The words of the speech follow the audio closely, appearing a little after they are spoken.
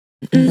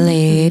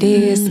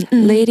Ladies,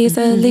 ladies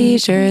of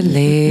leisure,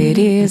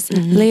 ladies,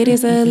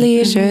 ladies of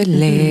leisure,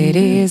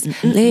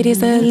 ladies,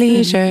 ladies of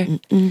leisure,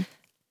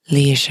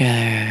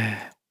 leisure.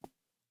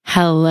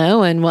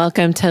 Hello and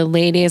welcome to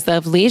Ladies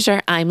of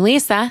Leisure. I'm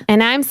Lisa.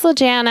 And I'm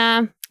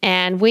Sljana.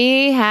 And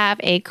we have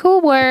a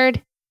cool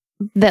word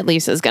that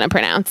Lisa's going to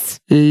pronounce.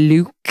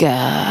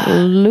 Luca.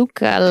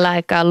 Luca,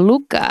 like a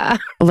Luca.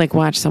 Like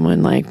watch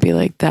someone be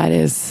like,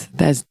 that's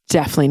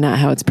definitely not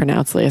how it's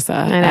pronounced, Lisa.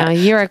 I know,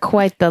 you're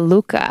quite the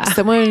Luca.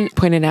 Someone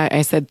pointed out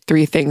I said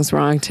 3 things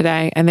wrong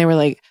today. And they were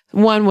like,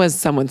 one was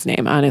someone's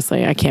name.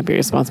 Honestly, I can't be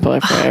responsible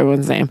for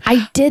everyone's name.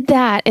 I did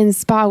that in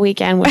Spa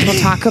Weekend, which we'll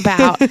talk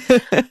about.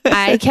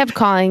 I kept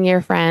calling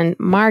your friend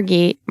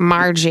Margie,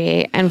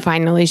 and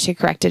finally she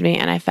corrected me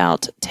and I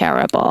felt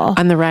terrible.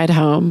 On the ride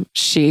home,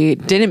 she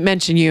didn't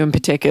mention you in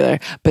particular,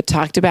 but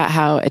talked about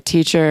how a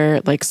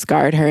teacher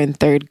scarred her in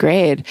 3rd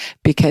grade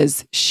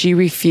because she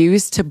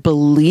refused to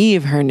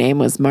believe her name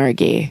was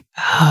Margie.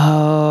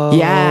 Oh.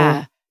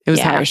 Yeah. It was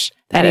harsh.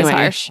 That is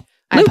harsh.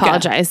 I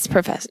apologize,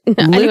 Professor.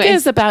 Luca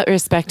is about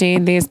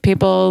respecting these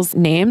people's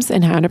names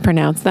and how to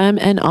pronounce them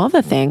and all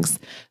the things.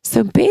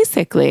 So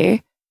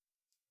basically,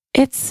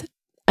 it's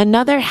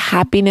another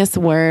happiness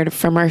word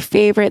from our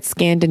favorite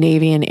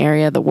Scandinavian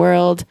area of the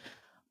world.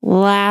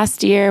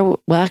 Last year, well,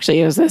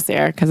 actually, it was this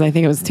year because I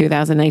think it was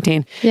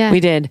 2019. Yeah. We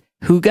did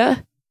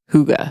Hygge.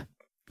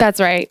 That's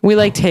right. We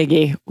liked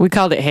Hygge. We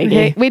called it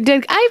Hygge. We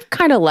did. I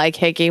kind of like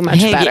Hygge much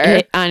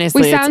better.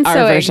 Honestly, we sound it's our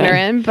so version.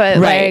 Ignorant, but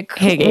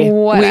Hygge.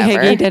 whatever. We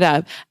Hygged it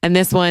up. And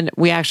this one,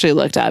 we actually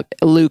looked up.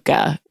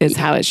 Luca is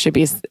how it should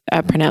be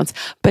pronounced.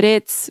 But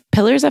it's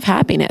pillars of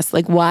happiness.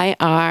 Why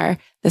are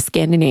the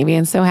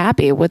Scandinavians so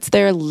happy? What's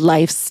their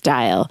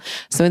lifestyle?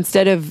 So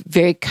instead of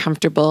very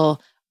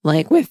comfortable,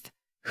 with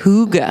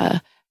Hygge,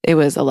 it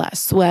was a lot of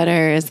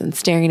sweaters and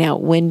staring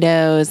out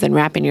windows and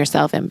wrapping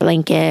yourself in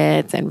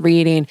blankets and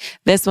reading.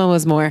 This one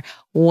was more,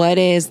 what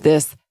is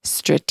this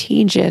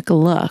strategic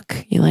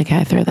look? You like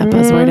how I throw that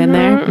buzzword in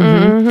there?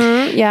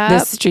 Mm-hmm. Yeah.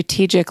 This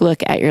strategic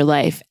look at your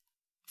life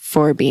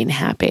for being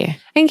happy.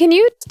 And can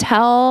you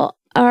tell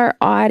our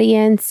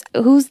audience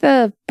who's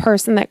the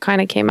person that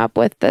kind of came up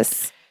with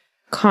this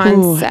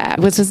concept?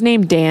 Was his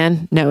name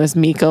Dan? No, it was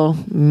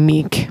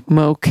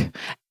Moke.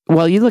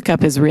 Well, you look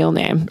up his real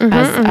name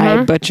as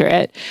I butcher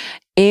it.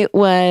 It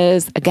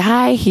was a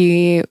guy,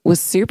 he was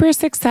super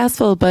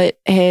successful, but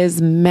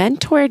his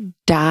mentor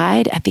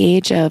died at the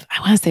age of, I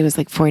want to say it was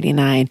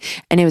 49.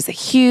 And it was a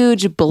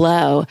huge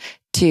blow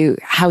to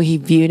how he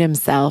viewed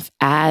himself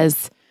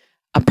as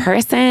a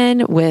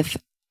person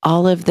with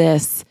all of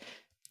this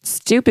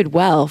stupid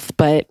wealth,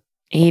 but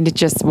he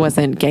just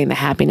wasn't getting the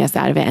happiness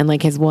out of it.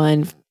 And his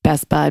one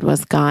best bud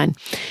was gone.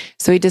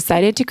 So he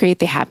decided to create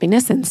the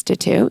Happiness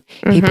Institute.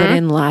 He put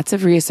in lots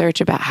of research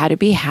about how to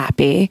be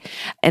happy.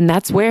 And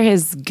that's where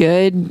his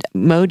good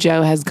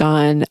mojo has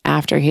gone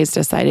after he's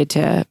decided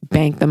to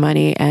bank the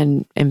money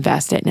and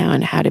invest it now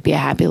in how to be a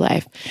happy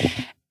life.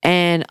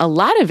 And a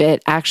lot of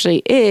it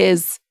actually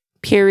is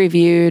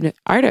peer-reviewed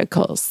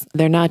articles.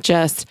 They're not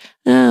just,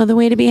 the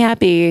way to be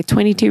happy,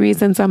 22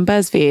 reasons on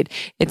BuzzFeed.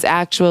 It's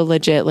actual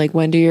legit,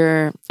 when do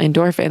your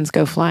endorphins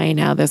go flying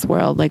out of this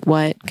world?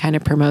 What kind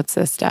of promotes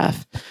this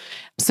stuff?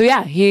 So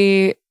yeah,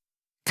 he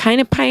kind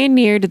of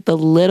pioneered the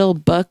Little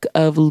Book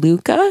of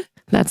Luca.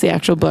 That's the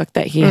actual book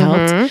that he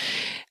helped.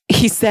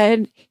 He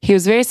said he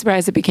was very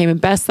surprised it became a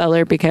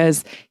bestseller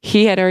because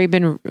he had already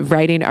been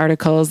writing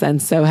articles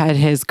and so had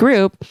his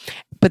group,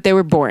 but they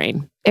were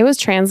boring. It was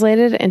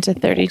translated into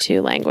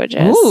 32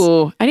 languages.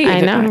 Ooh, I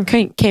know. I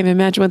can't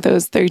imagine what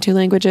those 32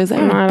 languages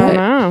are. I don't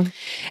know.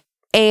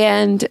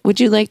 And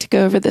would you like to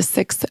go over the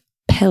 6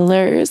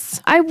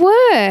 pillars? I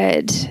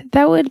would.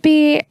 That would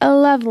be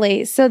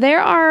lovely. So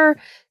there are,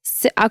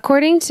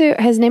 according to,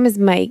 his name is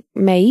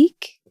Maik.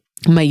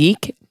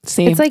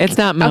 See, it's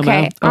not Momo.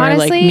 Okay, or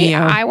honestly, Mio.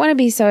 I want to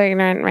be so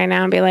ignorant right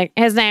now and be like,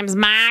 his name's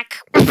Mike.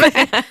 Mike,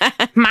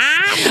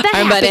 the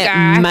happy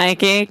guy.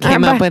 Mikey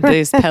came up with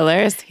these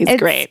pillars. He's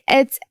great.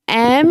 It's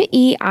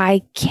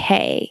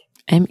MEIK.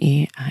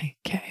 MEIK.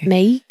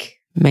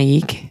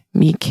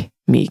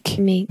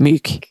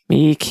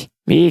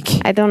 Meek.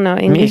 I don't know.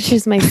 English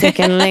is my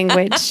second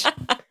language.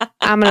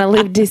 I'm going to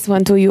leave this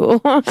one to you.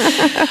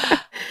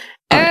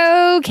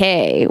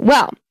 Okay.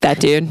 Well, that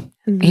dude,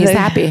 he's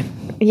happy.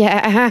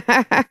 Yeah.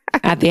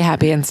 At the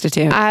Happy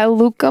Institute. I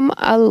look him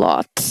a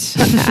lot.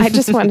 I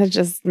just want to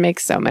just make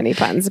so many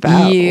puns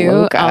about you.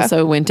 Luca.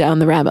 Also went down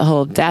the rabbit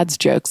hole of dad's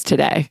jokes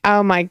today.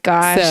 Oh my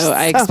gosh. So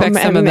I expect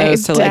some of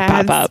those to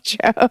pop up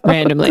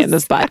randomly in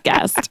this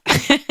podcast.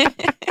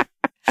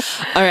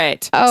 All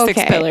right. Okay.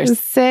 6 pillars.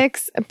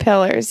 6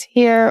 pillars.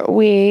 Here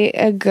we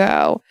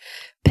go.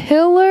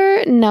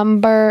 Pillar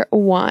number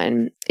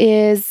 1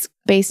 is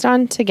based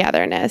on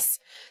togetherness.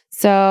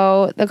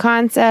 So the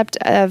concept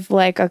of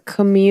a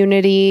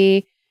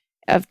community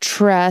of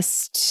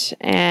trust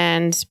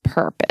and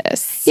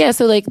purpose. Yeah.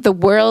 So the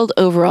world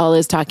overall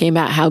is talking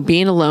about how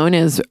being alone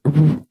is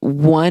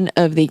one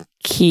of the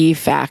key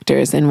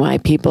factors in why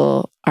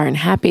people are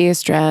unhappy,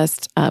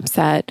 stressed,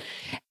 upset.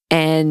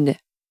 And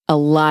a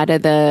lot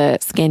of the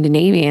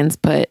Scandinavians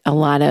put a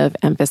lot of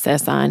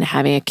emphasis on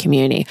having a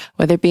community,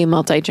 whether it be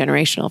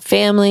multi-generational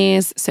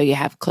families, so you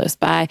have close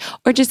by,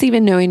 or just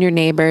even knowing your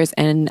neighbors.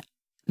 And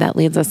that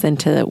leads us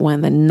into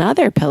one of the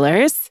other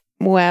pillars.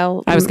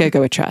 Well, I was going to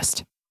go with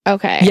trust.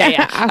 Okay.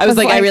 Yeah. I was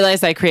like, I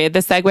realized I created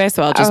this segue,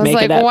 so I'll just make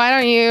it up. Why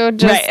don't you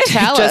just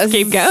tell us? Just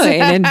keep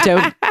going and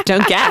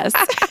don't guess.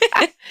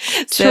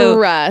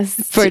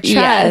 Trust. For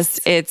trust,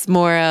 it's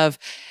more of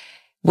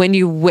when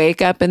you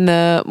wake up in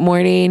the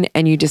morning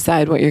and you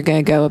decide what you're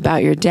going to go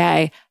about your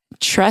day,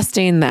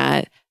 trusting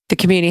that the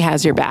community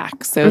has your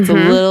back. So it's a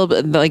little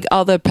bit like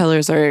all the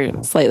pillars are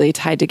slightly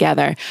tied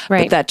together.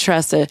 Right. But that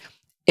trust,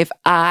 if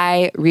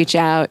I reach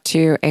out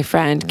to a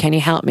friend, can you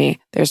help me?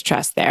 There's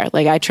trust there.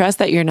 Like I trust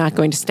that you're not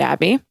going to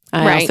stab me.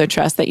 I also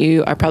trust that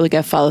you are probably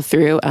going to follow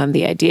through on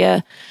the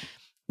idea.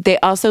 They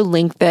also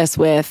link this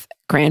with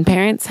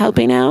grandparents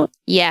helping out.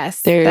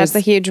 Yes, that's a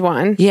huge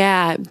one.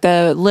 Yeah.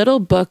 The little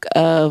book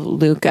of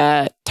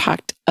Luca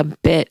talked a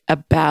bit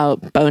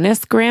about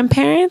bonus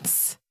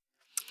grandparents.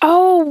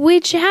 Oh, we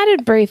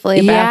chatted briefly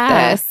about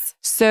this.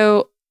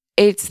 So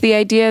it's the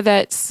idea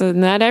that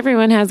not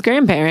everyone has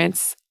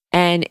grandparents.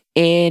 And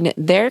in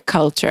their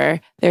culture,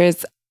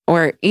 there's,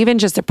 or even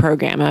just a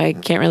program, I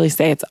can't really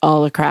say it's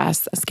all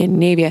across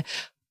Scandinavia,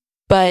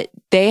 but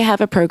they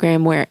have a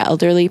program where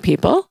elderly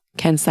people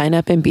can sign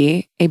up and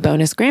be a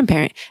bonus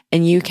grandparent.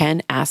 And you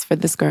can ask for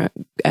this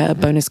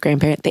bonus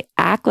grandparent. They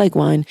act like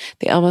one.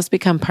 They almost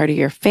become part of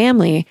your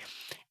family.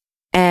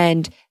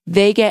 And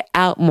they get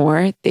out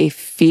more. They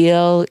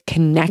feel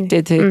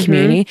connected to the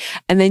community.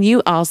 And then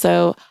you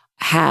also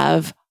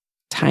have,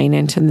 tying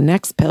into the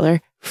next pillar,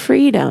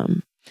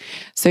 freedom.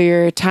 So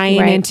you're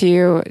tying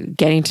into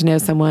getting to know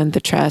someone,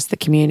 the trust, the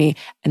community,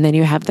 and then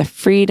you have the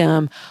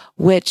freedom,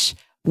 which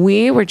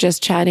we were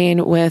just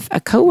chatting with a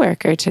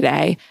coworker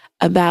today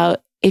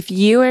about if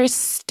you are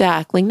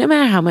stuck, like no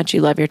matter how much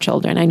you love your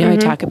children, I know I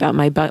talk about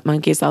my butt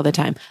monkeys all the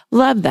time,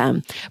 love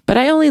them, but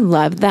I only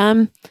love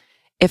them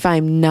if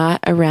I'm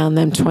not around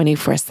them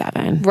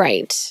 24/7.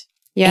 Right.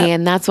 Yeah.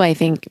 And that's why I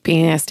think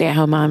being a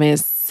stay-at-home mom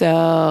is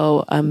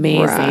so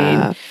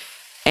amazing.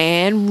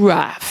 And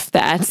rough.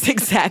 That's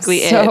exactly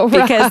it.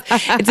 Because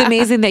it's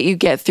amazing that you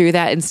get through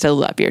that and still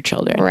love your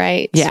children.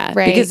 Right. Yeah.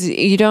 Right. Because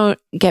you don't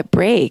get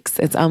breaks.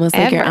 It's almost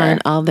like you're on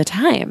all the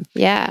time.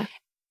 Yeah.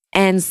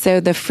 And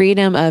so the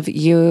freedom of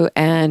you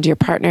and your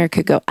partner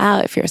could go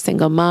out. If you're a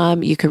single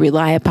mom, you could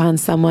rely upon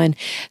someone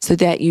so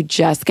that you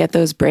just get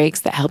those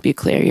breaks that help you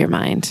clear your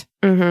mind.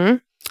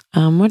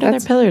 What other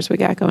pillars we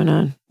got going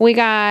on? We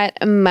got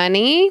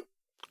money.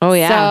 Oh,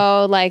 yeah.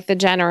 So like the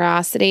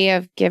generosity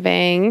of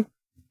giving.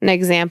 An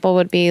example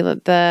would be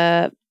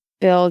the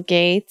Bill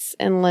Gates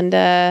and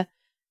Linda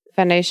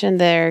Foundation.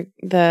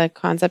 The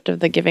concept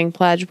of the Giving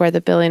Pledge, where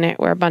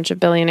where a bunch of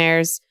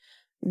billionaires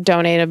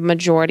donate a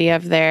majority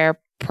of their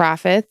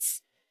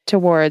profits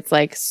towards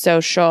like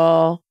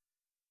social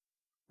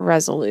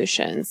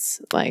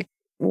resolutions, like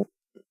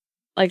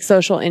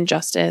social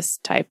injustice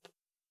type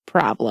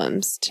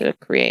problems to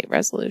create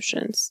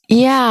resolutions.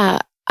 Yeah,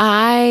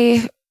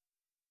 I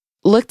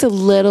looked a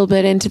little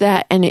bit into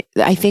that, and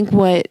I think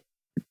what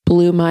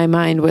blew my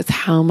mind was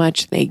how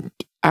much they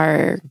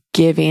are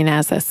giving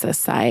as a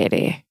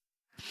society.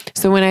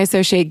 So when I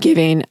associate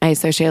giving, I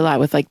associate a lot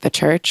with like the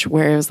church,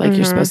 where it was like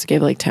you're supposed to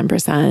give like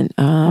 10%.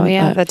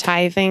 The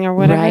tithing or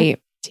whatever. Right.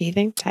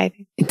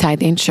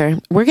 Tithing, sure.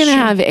 We're going to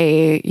have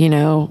a,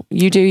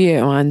 you do you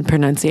on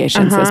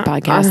pronunciations this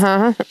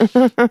podcast.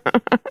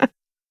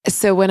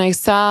 So when I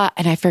saw,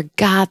 and I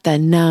forgot the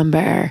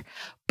number,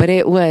 but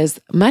it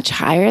was much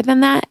higher than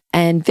that.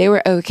 And they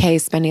were okay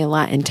spending a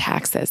lot in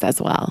taxes as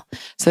well.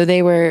 So they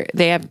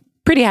have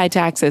pretty high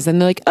taxes,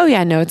 and they're like, oh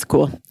yeah, no, it's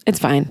cool. It's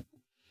fine.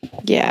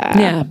 Yeah.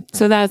 Yeah.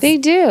 So they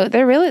do.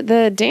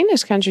 The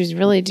Danish countries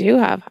really do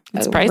have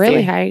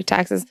really high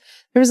taxes.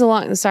 There was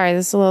sorry,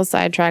 this is a little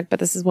sidetrack, but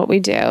this is what we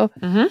do.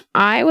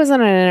 I was on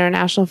an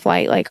international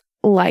flight like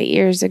light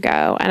years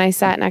ago, and I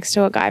sat next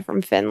to a guy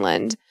from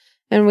Finland,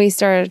 and we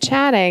started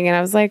chatting, and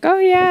I was like, oh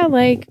yeah,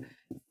 like,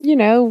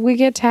 we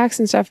get taxed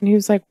and stuff. And he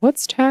was like,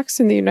 what's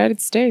tax in the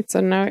United States?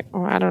 And I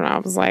don't know. I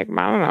was like,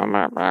 I don't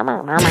know.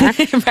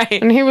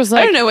 Right. And he was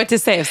like, I don't know what to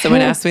say if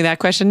someone asks me that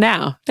question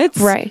now. It's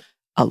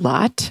a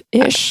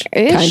lot-ish.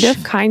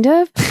 Kind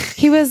of.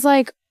 He was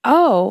like,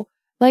 oh,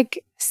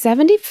 like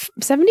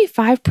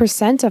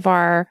 75% of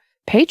our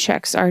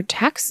paychecks are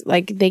taxed.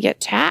 Like they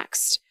get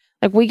taxed.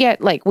 Like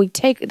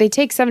they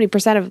take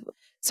 70% of,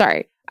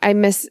 sorry, I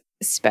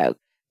misspoke.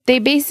 They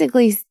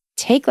basically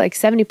take like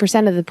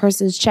 70% of the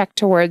person's check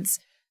towards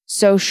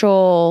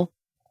social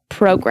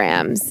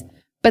programs,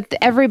 but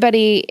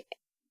everybody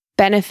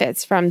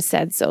benefits from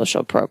said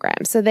social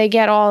programs. So they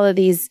get all of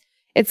these,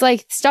 it's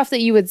like stuff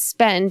that you would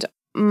spend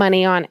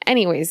money on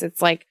anyways.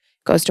 It's like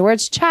goes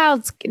towards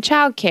child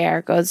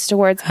care, goes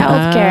towards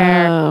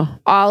healthcare,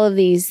 all of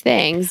these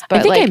things.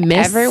 But like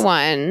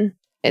everyone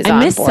is on board with that.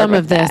 I miss some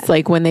of this,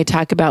 like when they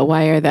talk about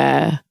why are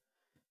the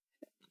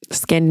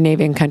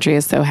Scandinavian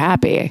countries so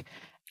happy.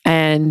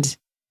 And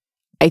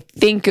I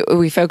think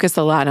we focus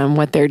a lot on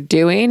what they're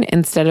doing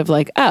instead of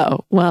like,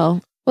 oh,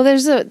 well,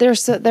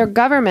 their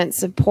government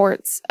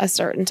supports a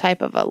certain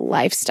type of a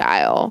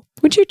lifestyle.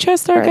 Would you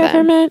trust our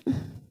government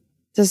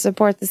to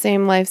support the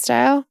same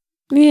lifestyle?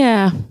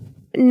 Yeah.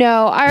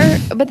 No,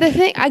 but the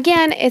thing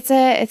again, it's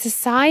a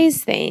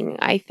size thing,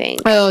 I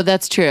think. Oh,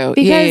 that's true.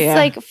 Because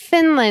like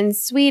Finland,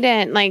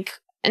 Sweden, like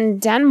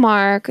and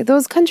Denmark,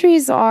 those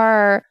countries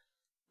are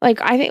like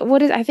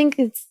I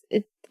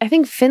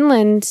think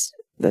Finland.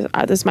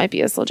 This might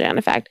be a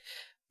Slojana fact,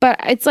 but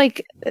it's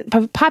like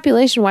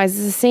population wise,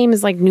 it's the same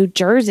as like New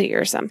Jersey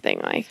or something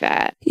like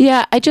that.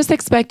 Yeah, I just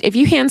expect if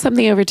you hand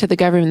something over to the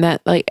government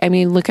that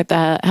look at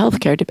the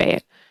healthcare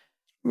debate.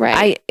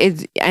 Right.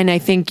 I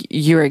think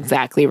you're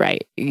exactly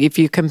right. If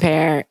you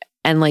compare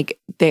and like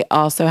they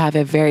also have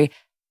a very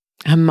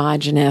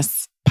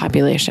homogenous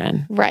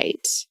population.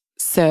 Right.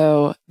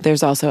 So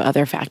there's also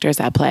other factors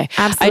at play.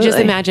 Absolutely. I just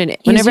imagine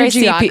whenever I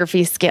see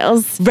geography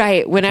skills.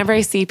 Right. Whenever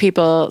I see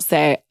people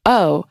say,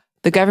 oh,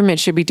 the government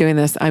should be doing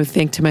this, I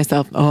think to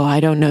myself, oh, I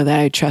don't know that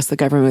I trust the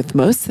government with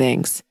most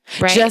things.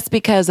 Right. Just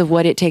because of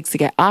what it takes to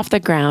get off the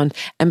ground.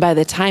 And by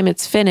the time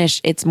it's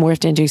finished, it's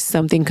morphed into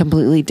something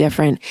completely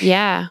different.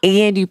 Yeah.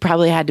 And you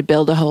probably had to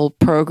build a whole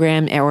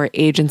program or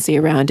agency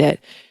around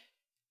it.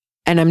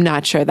 And I'm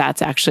not sure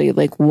that's actually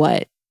like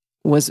what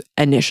was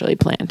initially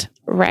planned.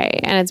 Right.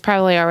 And it's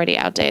probably already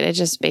outdated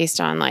just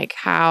based on like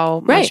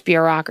how much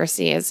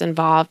bureaucracy is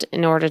involved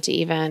in order to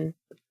even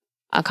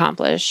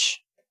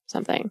accomplish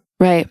something.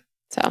 Right.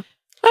 So,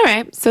 all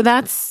right. So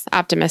that's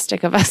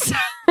optimistic of us.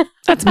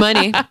 That's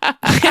money.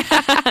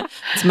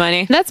 It's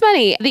money. That's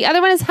money. The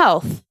other one is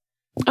health.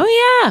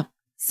 Oh, yeah.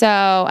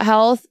 So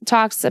health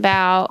talks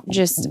about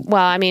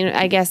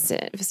I guess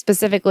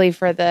specifically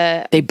for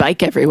they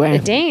bike everywhere.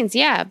 The Danes,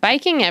 yeah,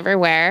 biking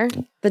everywhere.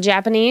 The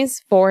Japanese,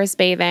 forest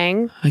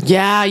bathing.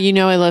 Yeah,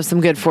 I love some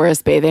good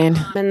forest bathing.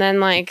 And then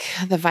like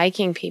the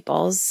Viking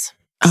peoples,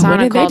 sauna what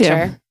did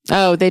culture. They do?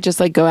 Oh, they just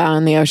like go out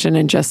in the ocean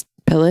and just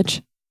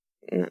pillage?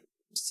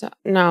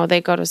 No, they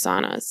go to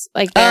saunas.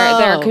 Like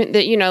they're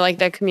like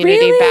the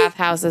community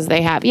bathhouses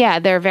they have. Yeah,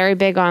 they're very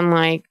big on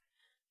like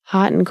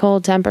hot and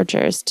cold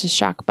temperatures to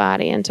shock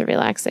body into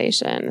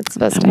relaxation. It's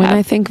supposed to when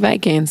I think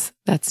Vikings,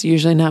 that's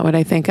usually not what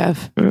I think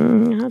of. All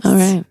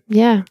right.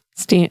 Yeah.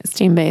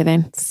 Steam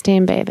bathing.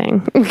 Steam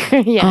bathing.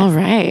 Yeah. All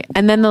right.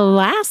 And then the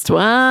last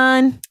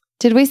one.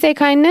 Did we say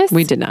kindness?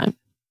 We did not.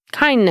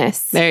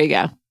 Kindness. There you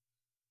go.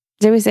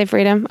 Did we say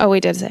freedom? Oh, we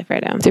did say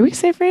freedom. Did we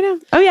say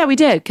freedom? Oh, yeah, we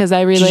did. Because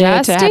I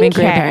related to having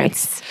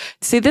grandparents.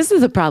 See, this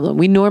is the problem.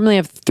 We normally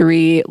have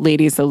 3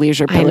 ladies of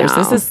leisure pillars.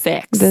 This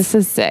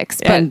is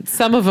 6. And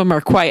some of them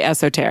are quite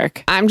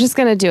esoteric. I'm just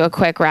going to do a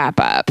quick wrap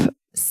up.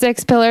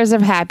 6 pillars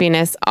of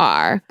happiness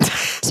are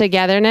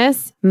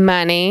togetherness,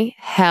 money,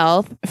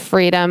 health,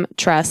 freedom,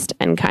 trust,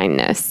 and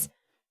kindness.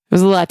 It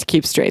was a lot to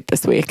keep straight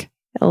this week.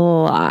 A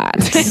lot.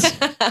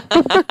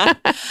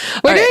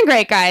 We're doing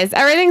great, guys.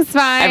 Everything's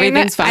fine.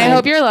 Everything's fine. I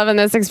hope you're loving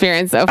this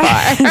experience so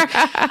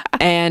far.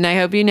 And I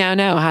hope you now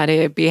know how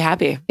to be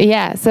happy.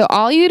 Yeah. So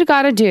all you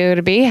got to do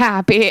to be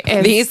happy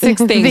is these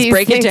 6 things.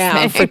 Break it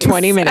down for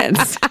 20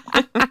 minutes.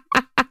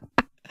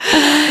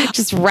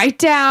 Just write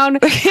down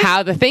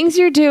how the things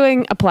you're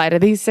doing apply to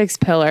these 6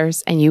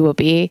 pillars and you will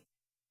be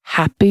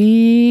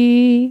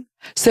happy.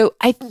 So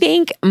I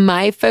think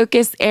my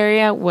focus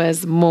area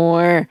was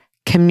more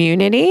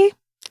community.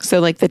 So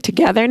like the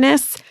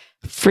togetherness,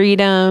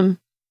 freedom,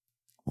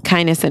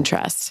 kindness, and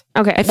trust.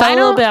 Okay. I fell a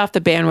little bit off the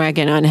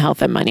bandwagon on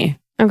health and money.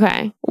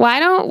 Okay. Why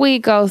don't we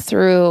go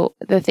through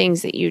the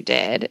things that you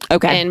did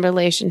in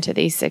relation to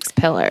these 6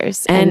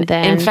 pillars? And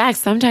then, in fact,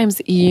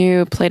 sometimes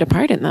you played a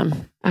part in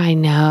them. I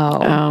know.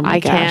 Oh my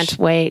gosh. Can't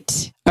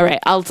wait. All right.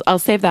 I'll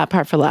save that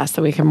part for last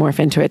so we can morph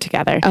into it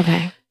together.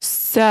 Okay.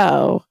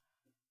 So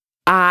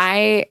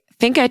I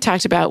think I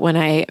talked about when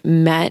I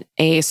met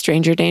a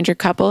stranger danger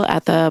couple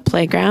at the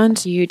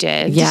playground. You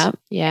did. Yeah.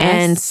 Yes.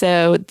 And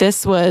so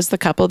this was the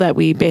couple that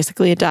we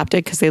basically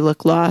adopted because they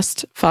look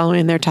lost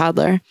following their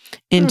toddler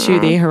into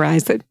the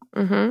horizon.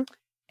 Mm-hmm.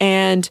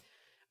 And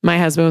my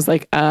husband was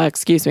like,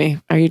 excuse me,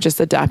 are you just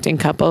adopting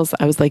couples?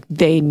 I was like,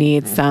 they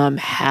need some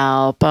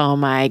help. Oh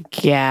my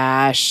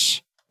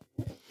gosh.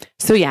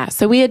 So yeah,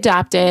 so we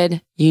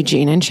adopted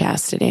Eugene and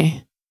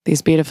Chastity,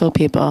 these beautiful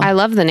people. I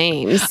love the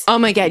names. Oh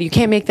my God, you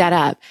can't make that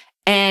up.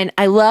 And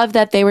I love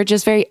that they were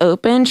just very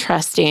open,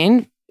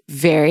 trusting,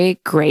 very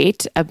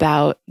great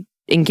about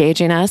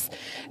engaging us.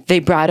 They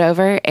brought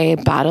over a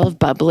bottle of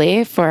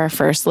bubbly for our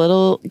first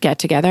little get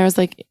together. I was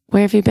like,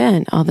 where have you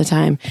been all the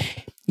time?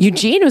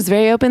 Eugene was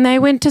very open. They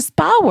went to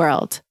Spa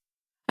World.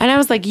 And I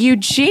was like,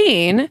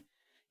 Eugene,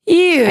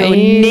 you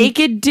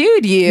naked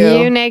dude,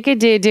 you naked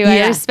dude. Yeah.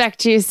 I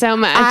respect you so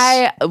much.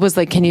 I was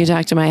like, can you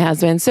talk to my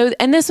husband? So,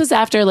 and this was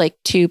after like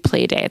 2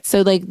 play dates.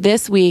 So like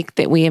this week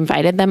that we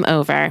invited them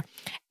over,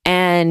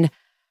 and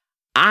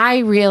I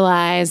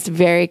realized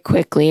very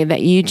quickly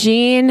that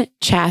Eugene,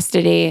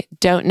 Chastity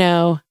don't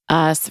know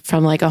us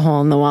from like a hole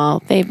in the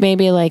wall. They've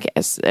maybe like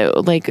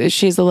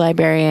she's a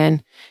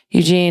librarian.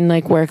 Eugene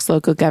like works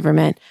local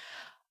government.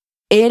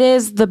 It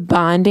is the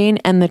bonding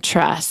and the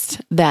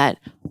trust that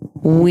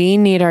we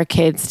need our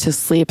kids to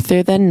sleep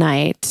through the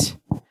night.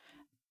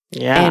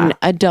 And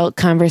adult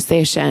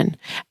conversation.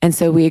 And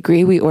so we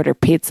agree, we order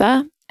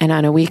pizza, and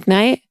on a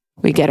weeknight,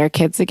 we get our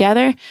kids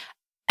together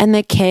and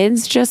the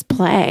kids just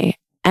play.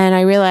 And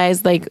I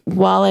realized, like,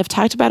 while I've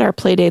talked about our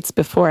play dates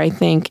before, I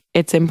think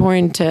it's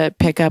important to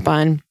pick up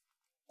on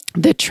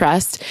the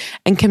trust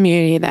and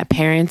community that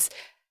parents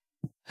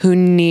who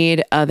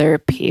need other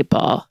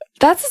people.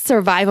 That's a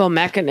survival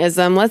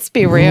mechanism. Let's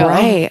be real.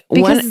 Right.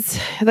 Because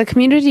the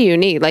community you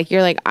need, like,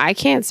 you're like, I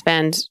can't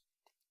spend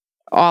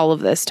all of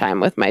this time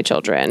with my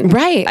children.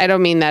 Right. I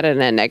don't mean that in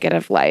a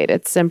negative light.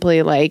 It's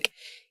simply like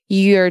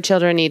your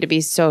children need to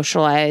be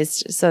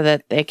socialized so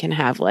that they can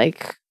have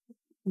like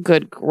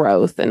good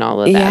growth and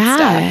all of that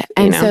stuff.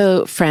 And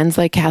so friends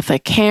like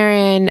Catholic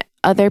Karen,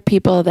 other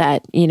people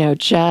that,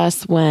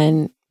 just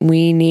when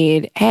we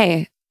need,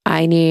 hey,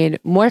 I need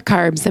more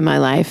carbs in my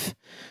life.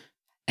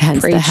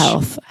 Hence the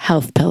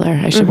health pillar.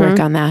 I should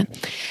work on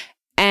that.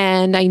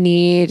 And I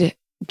need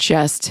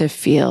just to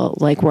feel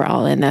like we're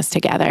all in this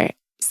together.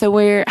 So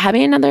we're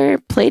having another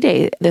play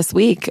date this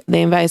week.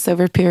 They invite us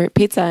over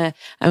pizza.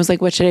 I was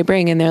like, what should I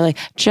bring? And they're like,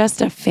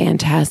 just a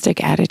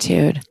fantastic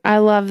attitude. I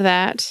love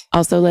that.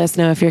 Also, let us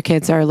know if your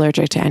kids are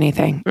allergic to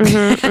anything.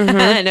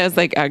 And I was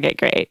like, okay,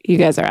 great. You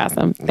guys are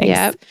awesome.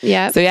 Thanks.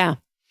 Yep. So yeah.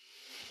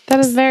 That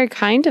is very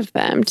kind of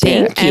them too.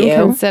 Thank you.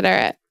 And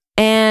considerate.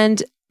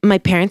 And my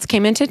parents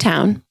came into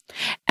town.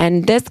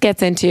 And this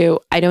gets into,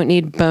 I don't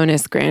need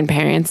bonus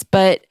grandparents,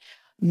 but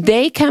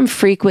they come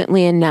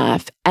frequently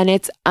enough, and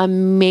it's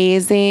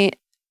amazing.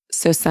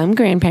 So some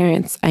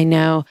grandparents I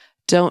know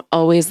don't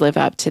always live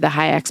up to the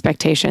high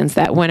expectations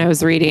that when I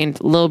was reading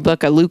Little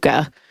Book of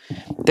Luca,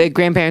 the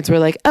grandparents were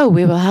like, oh,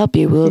 we will help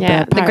you. We'll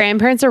the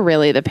grandparents are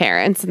really the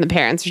parents, and the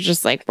parents are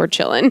just like, we're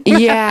chilling.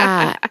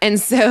 Yeah. And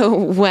so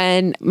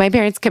when my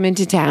parents come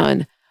into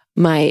town,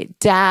 my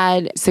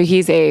dad, so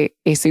he's a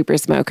super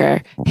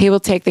smoker. He will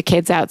take the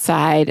kids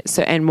outside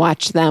and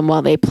watch them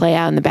while they play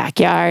out in the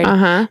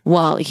backyard.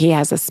 While he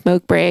has a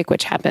smoke break,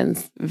 which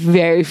happens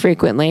very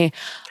frequently.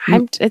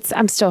 I'm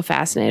still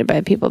fascinated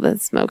by people that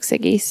smoke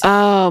ciggies.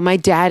 Oh, my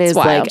dad is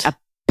like a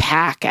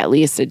pack at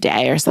least a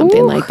day or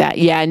something like that.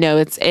 Yeah,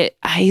 no,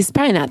 he's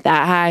probably not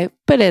that high,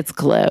 but it's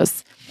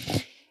close.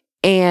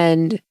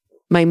 And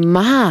my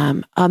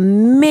mom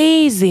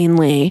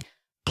amazingly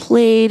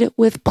played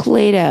with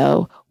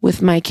Play-Doh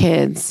with my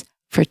kids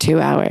for 2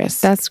 hours.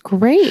 That's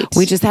great.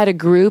 We just had a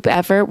group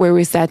effort where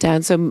we sat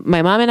down. So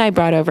my mom and I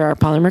brought over our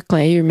polymer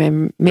clay. You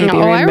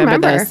remember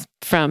this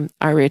from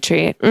our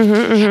retreat.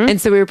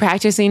 And so we were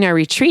practicing our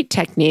retreat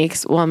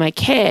techniques while my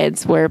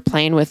kids were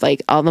playing with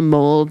like all the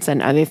molds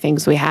and other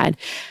things we had.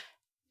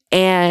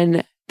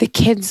 And the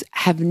kids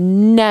have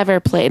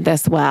never played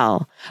this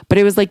well, but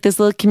it was like this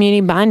little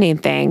community bonding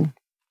thing.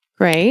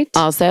 Great.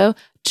 Also,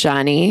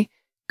 Johnny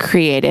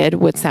created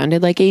what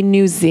sounded like a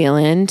New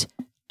Zealand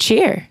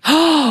cheer.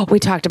 Oh, we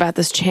talked about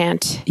this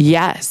chant.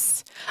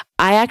 Yes.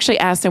 I actually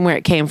asked him where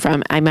it came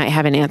from. I might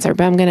have an answer,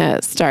 but I'm going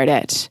to start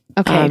it.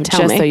 Okay,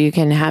 tell just me. So you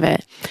can have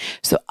it.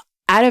 So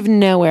out of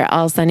nowhere,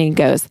 all of a sudden he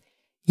goes,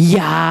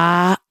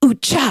 ya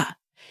ucha,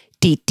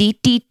 dee dee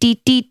dee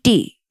dee dee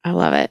dee. I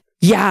love it.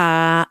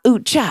 Ya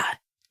ucha,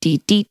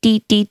 dee dee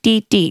dee dee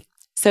dee dee.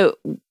 So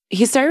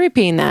he started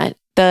repeating that.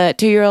 The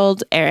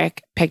 2-year-old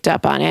Eric picked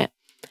up on it,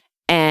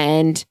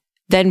 and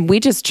then we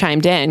just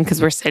chimed in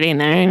because we're sitting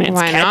there and it's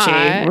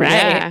catchy, right?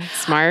 Yeah,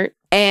 smart.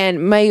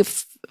 And my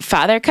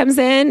father comes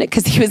in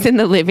because he was in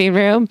the living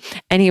room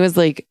and he was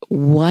like,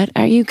 what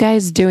are you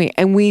guys doing?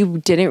 And we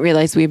didn't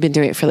realize we'd been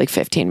doing it for like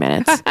 15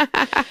 minutes.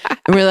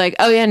 And we're like,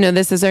 oh yeah, no,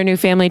 this is our new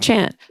family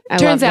chant.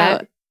 Turns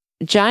out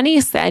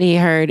Johnny said he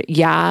heard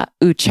Ya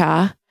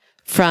Ucha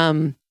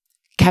from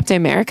Captain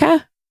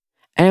America.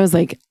 And I was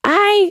like,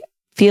 I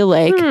feel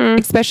like,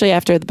 especially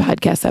after the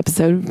podcast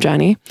episode of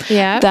Johnny,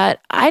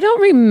 that I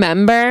don't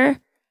remember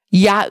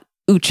Ya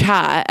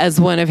Ucha as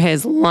one of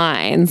his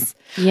lines.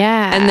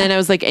 Yeah. And then I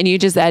was like, and you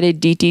just added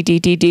D, D, D,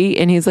 D, D.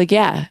 And he's like,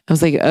 yeah. I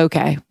was like,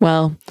 okay,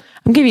 well,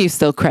 I'm giving you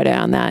still credit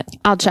on that.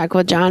 I'll check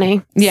with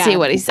Johnny. Yeah. See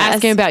what he says.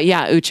 Ask him about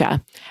Ya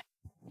Ucha.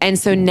 And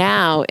so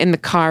now in the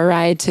car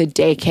ride to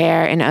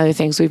daycare and other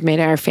things, we've made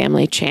our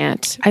family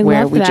chant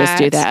where we just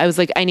do that. I was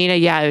like, I need a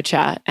Ya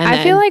Ucha. And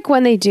I feel like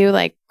when they do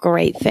like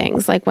great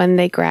things, like when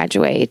they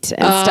graduate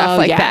and stuff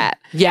like that.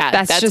 Yeah.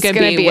 That's just going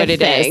to be what a it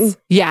thing. is.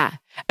 Yeah.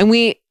 And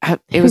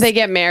they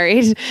get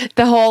married,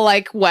 the whole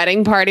like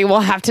wedding party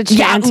will have to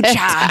chant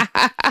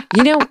it.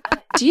 You know,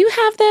 do you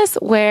have this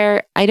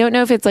where, I don't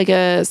know if it's like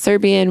a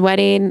Serbian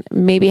wedding,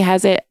 maybe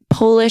has it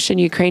Polish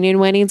and Ukrainian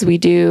weddings, we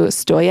do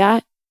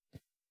Stoja.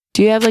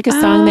 Do you have like a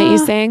song that you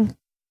sing?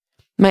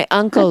 My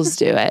uncles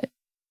do it.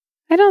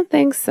 I don't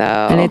think so.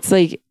 And it's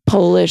like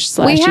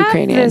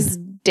Polish/Ukrainian. We have this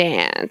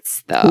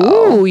dance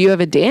though. Ooh, you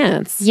have a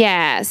dance.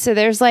 Yeah. So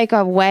there's like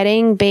a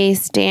wedding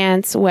based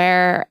dance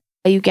where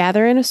you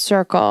gather in a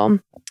circle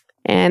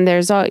And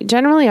there's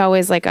generally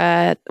always like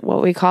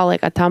what we call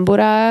like a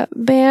tambura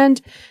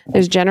band.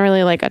 There's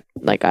generally like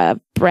a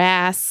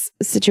brass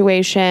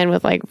situation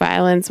with like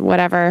violence,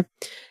 whatever.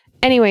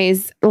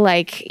 Anyways,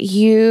 like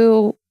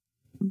it's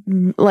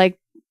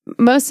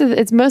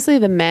mostly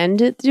the men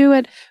that do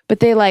it, but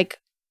they like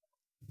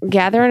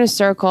gather in a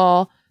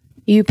circle.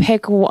 You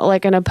pick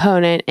like an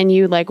opponent and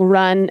you like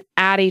run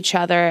at each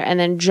other and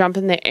then jump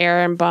in the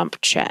air and bump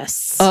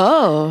chests.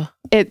 Oh,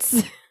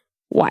 it's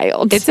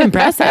wild. It's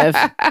impressive.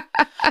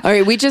 All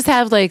right, we just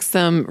have like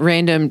some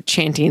random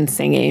chanting,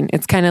 singing.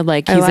 It's kind of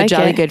like he's a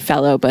jolly good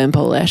fellow, but in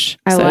Polish.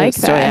 I like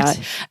that.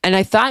 And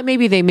I thought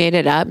maybe they made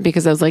it up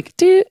because I was like,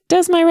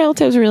 does my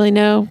relatives really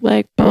know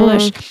like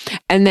Polish?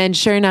 And then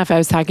sure enough, I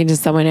was talking to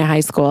someone in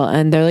high school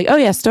and they're like, oh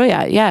yeah,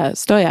 Stoja. Yeah,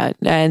 Stoja.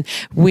 And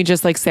we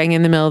just like sang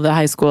in the middle of the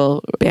high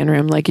school band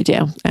room like you do.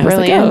 And I was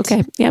like, oh,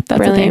 okay. Yep,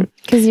 that's the thing.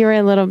 Because you were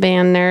a little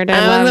band nerd.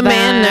 I was a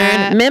band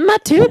nerd. Mima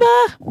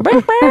tuba.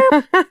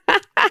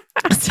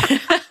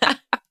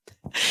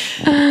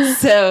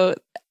 So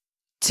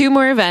 2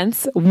 more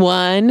events.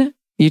 One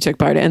you took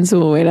part in, so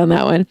we'll wait on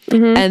that one.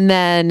 And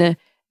then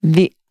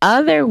the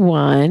other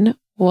one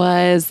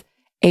was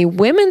a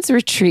women's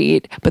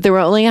retreat, but there were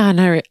only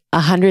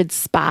 100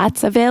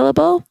 spots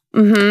available.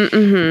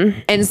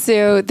 And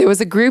so there was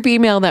a group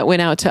email that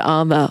went out to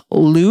all the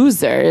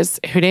losers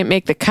who didn't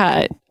make the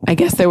cut. I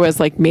guess there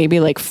was like maybe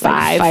like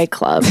 5. Fight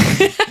Club.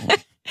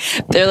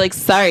 They're like,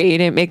 sorry, you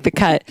didn't make the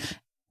cut.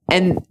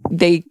 And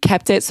they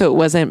kept it so it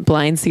wasn't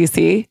blind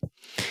CC.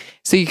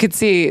 So you could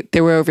see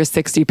there were over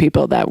 60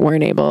 people that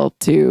weren't able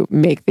to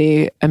make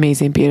the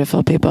Amazing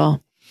Beautiful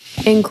People.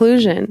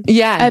 Inclusion.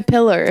 Yeah. A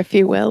pillar, if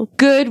you will.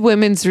 Good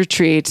women's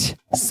retreat.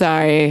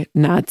 Sorry,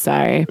 not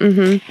sorry.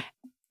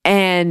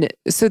 And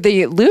so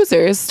the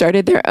losers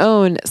started their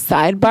own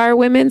sidebar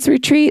women's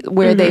retreat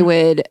where they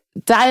would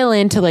dial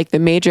into like the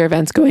major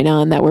events going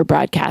on that were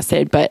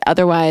broadcasted, but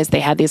otherwise they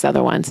had these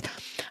other ones.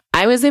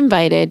 I was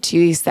invited to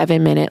these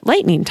 7-minute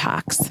lightning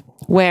talks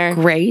where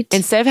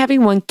instead of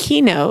having one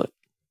keynote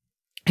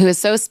who is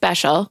so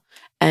special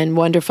and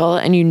wonderful,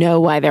 and you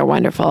know why they're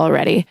wonderful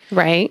already,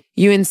 right?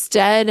 You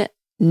instead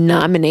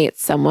nominate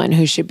someone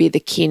who should be the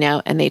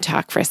keynote and they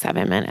talk for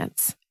 7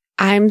 minutes.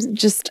 I'm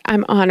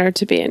honored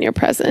to be in your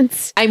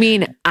presence. I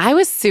mean, I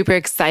was super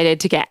excited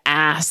to get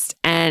asked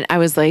and I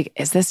was like,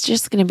 is this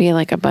just going to be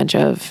like a bunch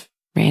of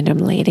random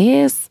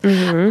ladies?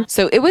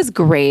 So it was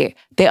great.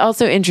 They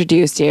also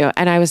introduced you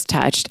and I was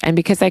touched. And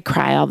because I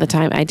cry all the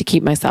time, I had to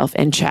keep myself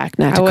in check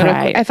not to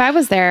cry. If I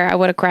was there, I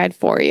would have cried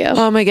for you.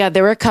 Oh my God.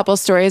 There were a couple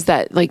stories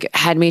that like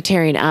had me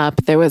tearing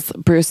up. There was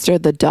Brewster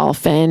the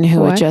dolphin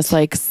who had just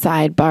like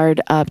sidebarred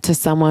up to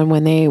someone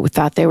when they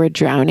thought they were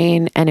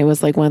drowning. And it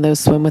was like one of those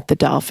swim with the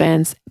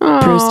dolphins.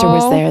 Aww. Brewster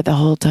was there the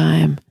whole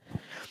time.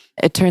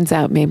 It turns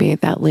out maybe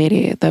that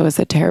lady, that was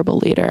a terrible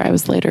leader, I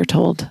was later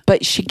told.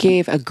 But she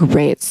gave a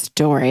great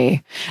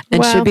story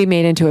and should be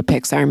made into a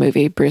Pixar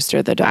movie,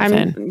 Brewster the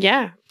Dolphin.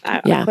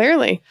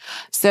 Clearly.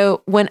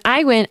 So when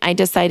I went, I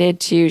decided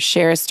to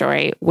share a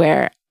story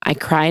where I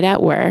cried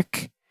at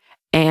work.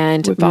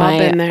 And we've all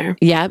been there.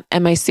 Yeah.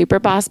 And my super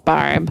boss,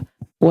 Barb,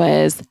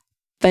 was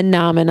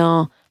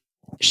phenomenal.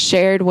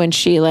 Shared when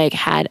she like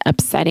had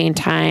upsetting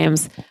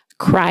times.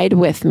 Cried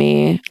with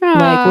me,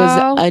 like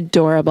was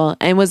adorable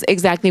and was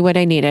exactly what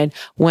I needed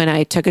when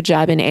I took a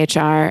job in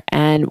HR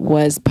and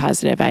was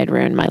positive I'd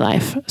ruined my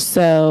life.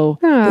 So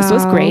this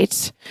was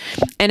great.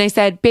 And I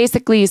said,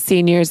 basically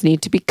seniors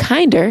need to be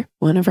kinder,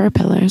 one of our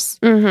pillars.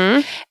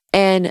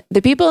 And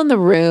the people in the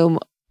room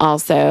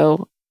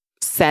also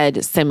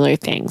said similar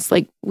things.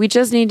 Like we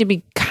just need to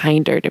be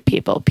kinder to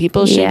people.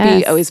 People should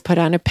be always put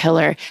on a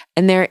pillar.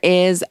 And there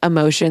is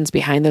emotions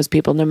behind those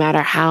people, no matter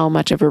how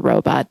much of a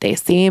robot they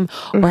seem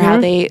or how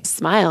they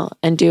smile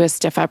and do a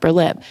stiff upper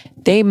lip.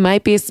 They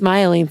might be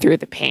smiling through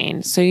the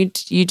pain. So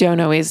you don't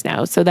always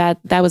know. So that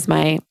was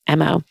my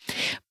MO.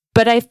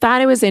 But I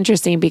thought it was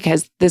interesting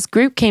because this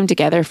group came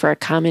together for a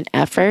common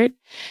effort.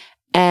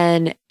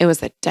 And it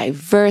was a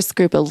diverse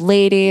group of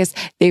ladies.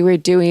 They were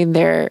doing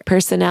their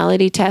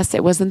personality test.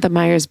 It wasn't the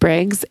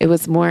Myers-Briggs. It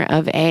was more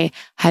of a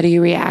how do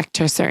you react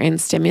to certain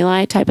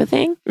stimuli type of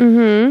thing.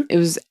 It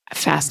was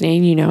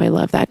fascinating. You know, I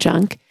love that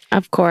junk.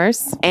 Of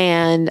course.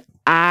 And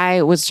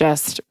I was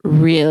just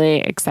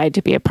really excited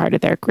to be a part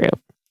of their group.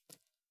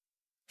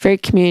 Very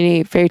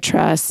community, very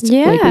trust.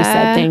 Yeah. Like we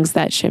said, things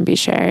that shouldn't be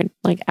shared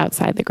like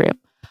outside the group.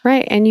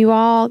 Right. And you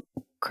all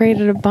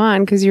created a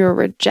bond because you were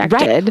rejected.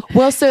 Right.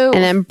 Well, so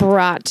and then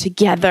brought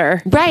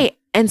together. Right.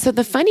 And so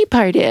the funny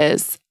part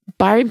is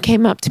Barb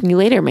came up to me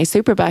later, my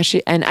super boss,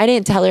 and I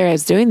didn't tell her I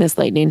was doing this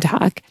lightning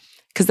talk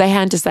because I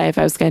hadn't decided if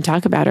I was going to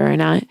talk about her or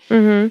not.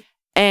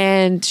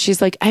 And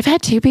she's like, I've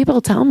had 2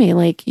 people tell me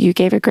like you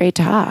gave a great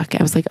talk.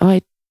 I was like, oh,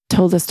 I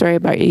told a story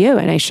about you.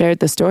 And I shared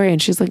the story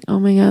and she's like, oh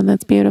my God,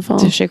 that's beautiful.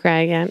 Did she cry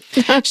again?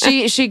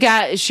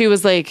 she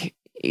was like,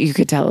 you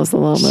could tell it was a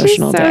little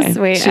emotional. She's so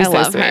sweet. I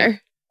love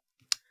her.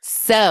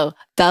 So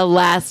the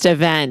last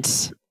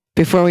event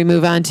before we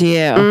move on to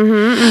you,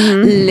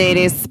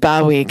 Ladies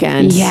Spa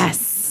Weekend.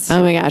 Yes.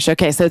 Oh my gosh.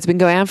 Okay. So it's been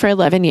going on for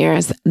 11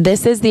 years.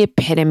 This is the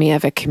epitome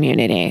of a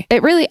community.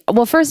 It really,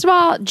 well, first of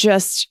all,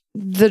 just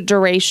the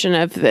duration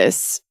of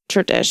this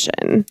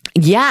tradition.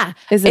 Yeah.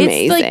 Is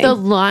amazing. It's like the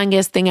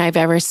longest thing I've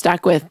ever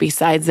stuck with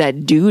besides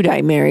that dude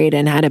I married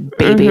and had a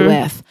baby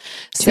with.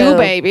 Two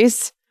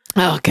babies.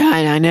 Oh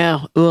God, I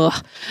know.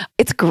 Ugh.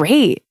 It's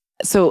great.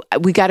 So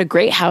we got a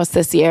great house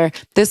this year.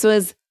 This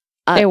was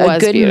a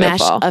good beautiful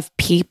mesh of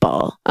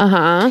people.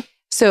 Uh-huh.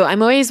 So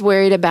I'm always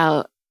worried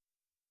about,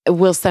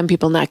 will some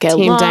people not get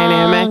Team along?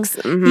 dynamics.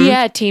 Mm-hmm.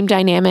 Yeah, team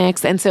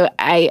dynamics. And so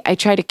I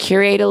try to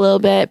curate a little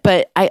bit,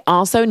 but I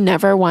also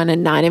never want to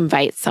not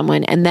invite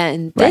someone. And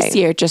then this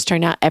year it just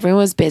turned out everyone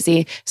was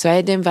busy. So I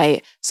had to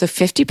invite. So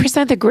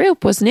 50% of the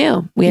group was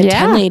new. We had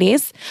 10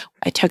 ladies.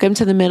 I took them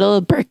to the middle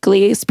of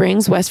Berkeley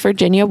Springs, West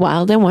Virginia,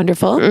 wild and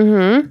wonderful.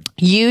 Mm-hmm.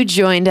 You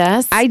joined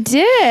us. I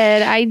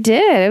did.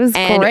 It was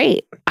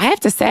great. I have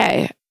to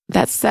say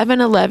that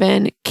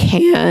 7-Eleven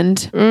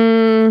canned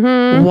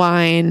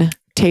wine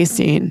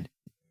tasting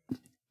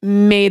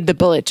made the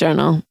bullet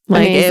journal.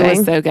 Like Amazing. It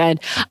was so good.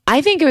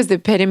 I think it was the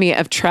epitome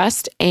of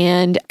trust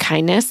and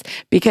kindness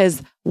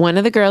because one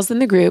of the girls in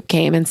the group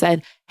came and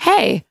said,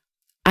 "Hey,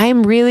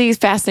 I'm really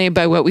fascinated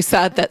by what we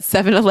saw at that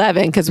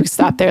 7-Eleven because we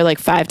stopped there like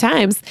 5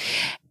 times.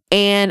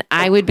 And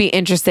I would be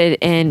interested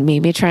in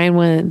maybe trying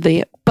one of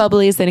the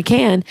bubblies in a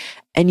can."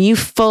 And you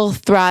full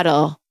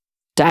throttle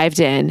dived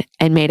in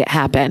and made it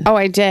happen. Oh,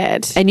 I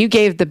did. And you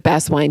gave the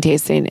best wine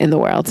tasting in the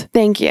world.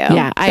 Thank you.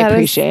 Yeah, I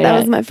appreciate it. That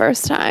was my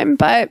first time,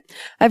 but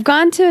I've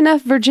gone to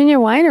enough Virginia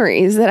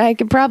wineries that I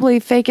could probably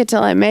fake it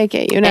till I make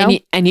it, you know?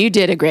 And you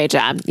did a great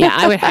job. Yeah,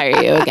 I would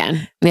hire you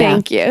again. Yeah.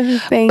 Thank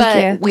you.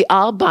 But we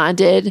all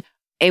bonded.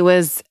 It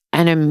was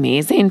an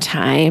amazing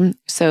time.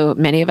 So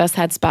many of us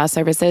had spa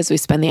services. We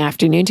spent the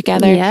afternoon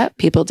together. Yep.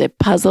 People did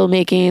puzzle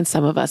making.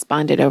 Some of us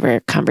bonded over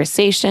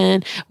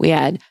conversation. We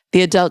had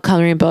the adult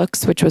coloring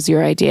books, which was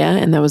your idea.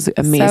 And that was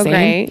amazing. So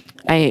great.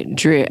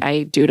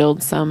 I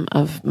doodled some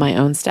of my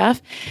own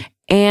stuff.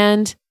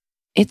 And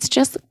it's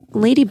just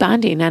lady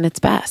bonding at its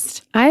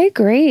best. I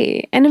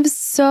agree. And it was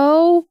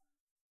so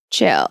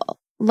chill.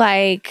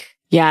 Like,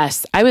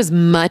 yes, I was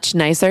much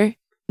nicer.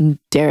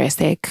 Dare I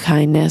say,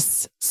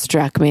 kindness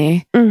struck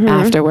me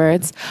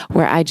afterwards,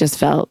 where I just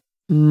felt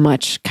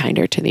much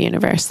kinder to the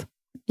universe.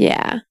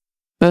 Yeah.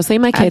 Mostly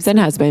my kids and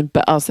husband,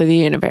 but also the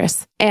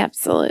universe.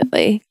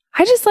 Absolutely.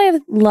 I just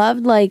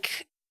loved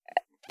like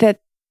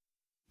that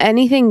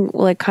anything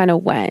like kind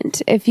of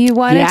went. If you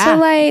wanted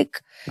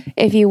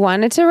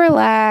to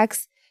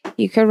relax,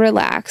 you could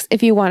relax.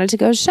 If you wanted to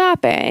go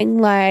shopping,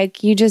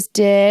 like you just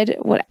did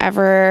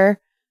whatever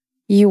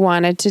you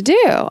wanted to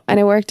do. And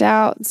it worked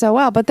out so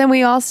well. But then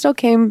we all still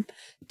came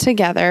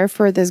together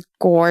for this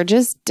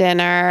gorgeous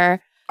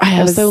dinner. I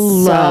also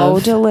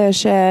love so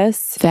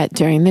delicious that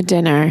during the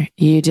dinner,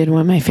 you did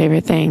one of my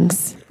favorite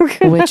things,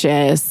 which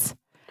is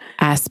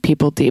ask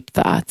people deep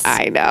thoughts.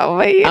 I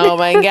know. Oh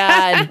my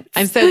God.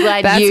 I'm so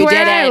glad you did it. That's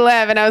where I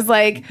live. And I was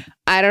like,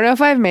 I don't know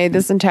if I've made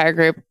this entire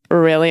group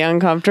really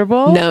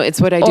uncomfortable. No,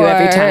 it's what I do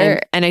every time.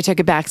 And I took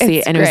a back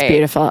seat and it was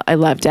beautiful. I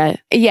loved it.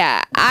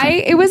 Yeah.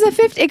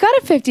 It got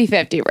a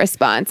 50-50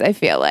 response, I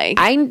feel like.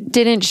 I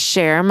didn't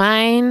share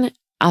mine.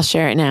 I'll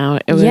share it now.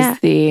 It was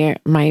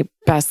my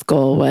best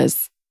goal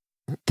was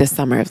the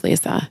summer of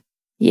Lisa.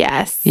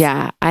 Yes.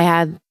 Yeah. I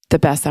had the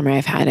best summer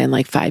I've had in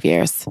like 5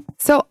 years.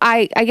 So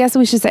I guess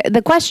we should say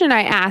the question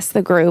I asked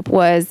the group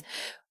was,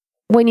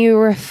 when you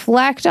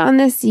reflect on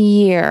this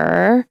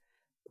year,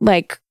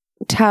 like,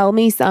 tell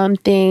me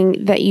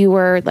something that you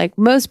were like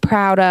most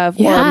proud of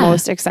or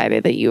most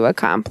excited that you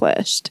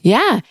accomplished.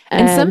 Yeah.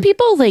 And some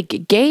people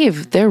like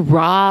gave their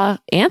raw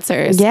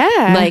answers.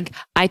 Yeah. Like,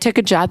 I took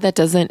a job that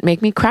doesn't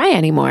make me cry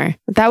anymore.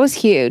 That was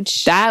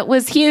huge. That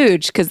was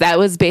huge because that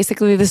was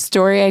basically the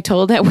story I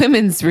told at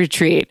women's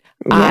retreat.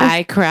 Yeah.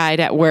 I cried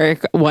at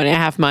work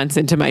 1.5 months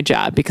into my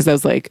job because I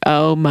was like,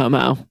 oh,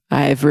 Momo,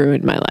 I've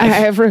ruined my life. I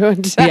have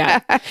ruined.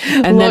 Yeah.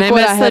 And then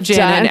I met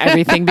Jana and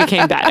everything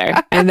became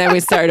better. And then we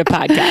started a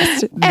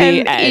podcast. The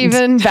end.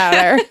 Even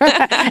better.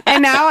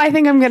 And now I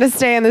think I'm going to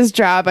stay in this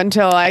job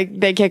until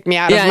they kick me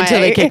out of my... Yeah,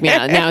 until they kick me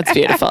out. Now it's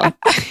beautiful.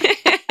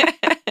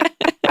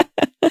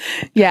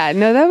 Yeah,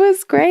 no, that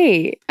was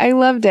great. I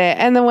loved it.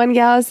 And the one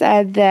gal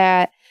said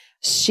that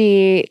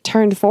she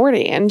turned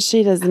 40 and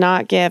she does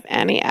not give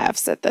any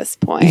Fs at this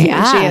point. Yeah.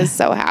 And she is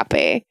so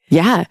happy.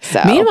 Yeah.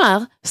 So.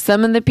 Meanwhile,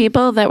 some of the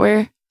people that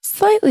were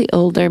slightly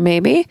older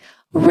maybe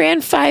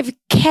ran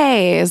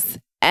 5Ks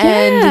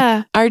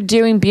and are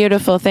doing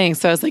beautiful things.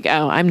 So I was like,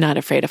 oh, I'm not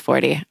afraid of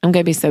 40. I'm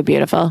going to be so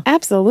beautiful.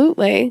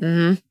 Absolutely.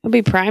 Mm-hmm. It'll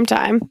be prime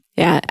time.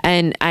 Yeah.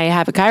 And I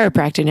have a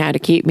chiropractor now to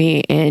keep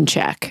me in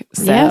check.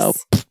 So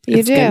yes, you do.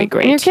 It's going to be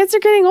great. And your kids are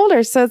getting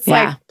older. So it's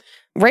like,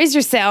 raise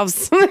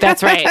yourselves.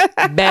 That's right.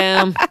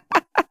 Bam.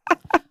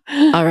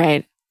 All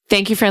right.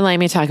 Thank you for letting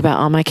me talk about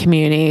all my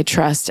community,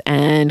 trust,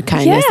 and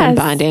kindness and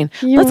bonding.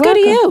 Let's go to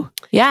you.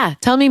 Yeah.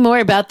 Tell me more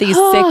about these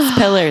 6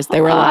 pillars.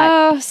 They were a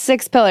lot.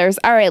 6 pillars.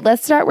 All right.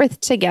 Let's start with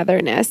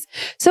togetherness.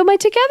 So my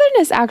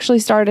togetherness actually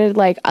started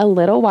like a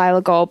little while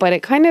ago, but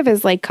it kind of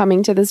is like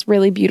coming to this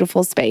really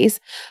beautiful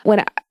space.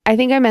 When I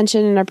think I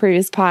mentioned in a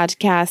previous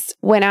podcast,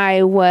 when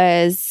I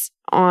was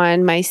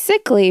on my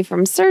sick leave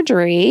from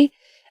surgery,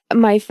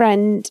 my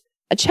friend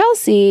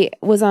Chelsea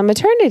was on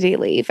maternity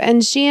leave,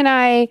 and she and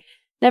I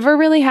never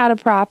really had a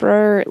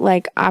proper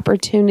like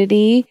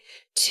opportunity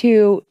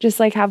to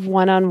just like have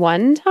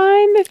one-on-one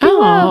time, if you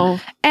will.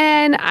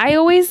 And I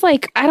always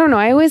like, I don't know,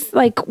 I always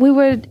like, we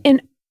would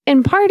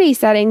in party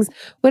settings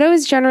would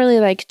always generally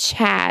like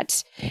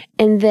chat,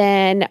 and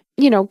then,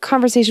 you know,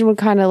 conversation would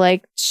kind of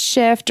like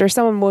shift, or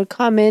someone would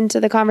come into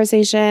the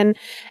conversation,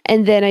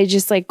 and then I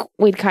just like,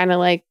 we'd kind of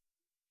like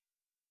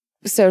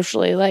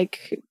socially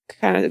like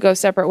kind of go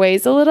separate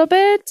ways a little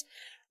bit.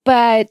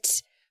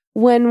 But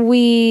when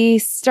we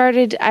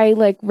started, I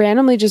like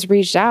randomly just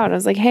reached out. I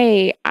was like,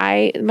 hey,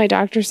 my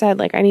doctor said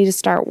like I need to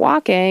start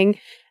walking,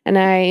 and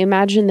I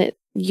imagine that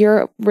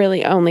you're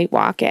really only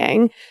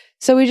walking.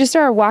 So we just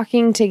started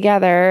walking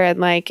together and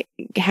like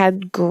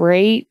had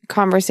great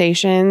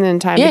conversation and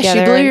time together. Yeah,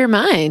 she blew your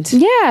mind.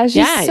 Yeah,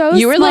 she's so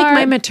you were smart. like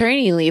my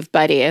maternity leave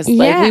buddy. It's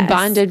like we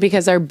bonded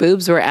because our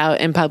boobs were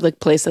out in public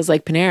places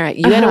like Panera.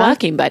 You had a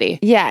walking buddy.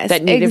 Yes,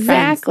 that needed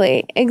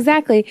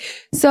exactly.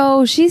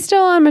 So she's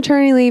still on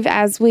maternity leave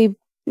as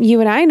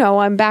you and I know.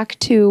 I'm back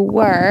to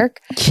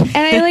work, and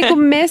I like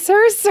miss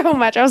her so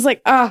much. I was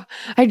like, oh,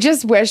 I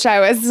just wish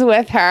I was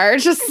with her,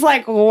 just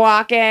like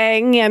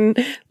walking and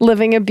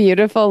living a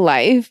beautiful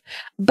life.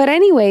 But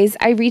anyways,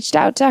 I reached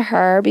out to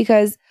her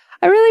because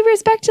I really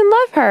respect and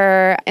love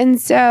her.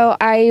 And so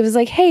I was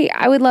like, hey,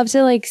 I would love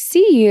to like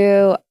see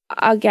you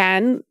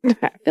again.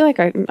 I feel like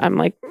I'm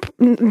like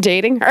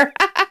dating her.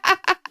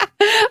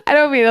 I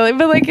don't mean it,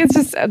 but like it's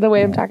just the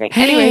way I'm talking.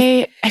 Hey,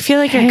 anyways, I feel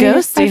like you're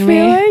ghosting me.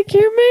 I feel like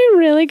you're my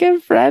really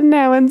good friend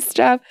now and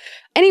stuff.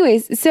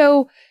 Anyways,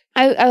 so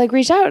I like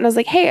reached out and I was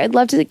like, hey, I'd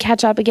love to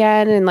catch up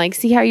again and like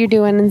see how you're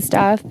doing and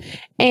stuff.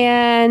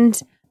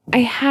 And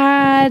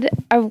I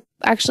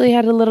actually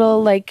had a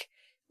little like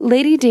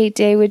lady date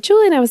day with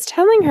Julie, and I was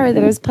telling her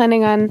that I was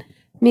planning on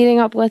meeting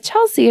up with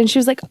Chelsea, and she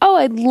was like, oh,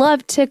 I'd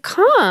love to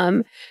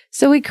come.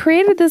 So we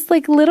created this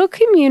like little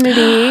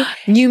community.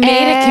 You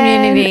made a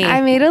community.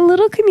 I made a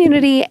little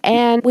community,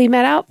 and we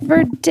met out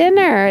for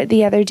dinner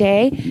the other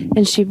day,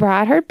 and she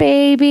brought her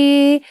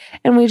baby,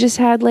 and we just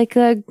had like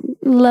a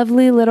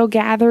lovely little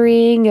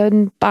gathering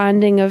and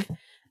bonding of,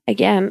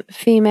 again,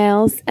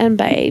 females and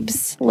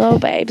babes,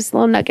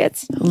 little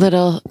nuggets.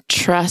 Little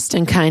trust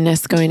and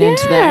kindness going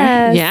into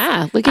there.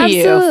 Yeah. Look at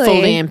you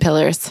folding in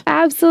pillars.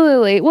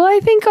 Absolutely. Well, I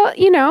think,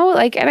 you know,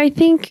 like, and I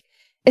think,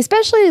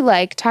 especially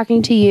like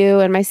talking to you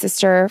and my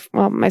sister,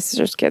 well, my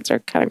sister's kids are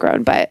kind of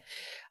grown, but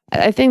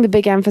I think the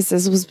big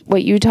emphasis was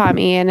what you taught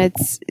me. And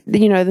it's,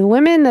 you know, the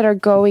women that are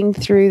going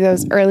through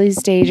those early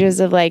stages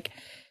of like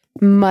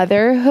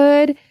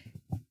motherhood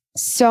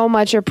so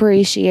much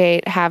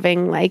appreciate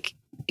having like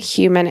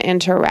human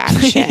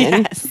interaction.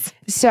 Yes.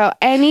 So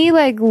any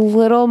like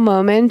little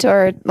moment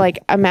or like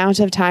amount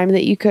of time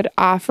that you could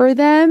offer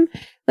them,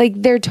 like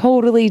they're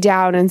totally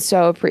down and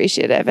so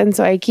appreciative. And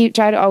so I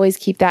try to always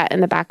keep that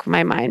in the back of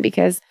my mind,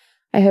 because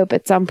I hope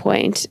at some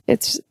point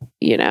it's,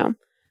 you know,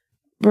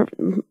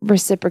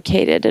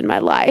 reciprocated in my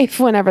life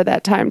whenever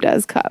that time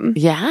does come.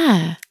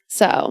 Yeah.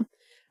 So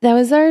that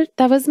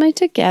was my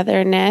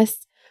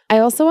togetherness. I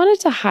also wanted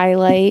to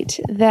highlight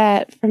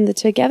that from the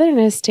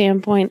togetherness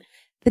standpoint,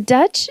 the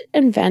Dutch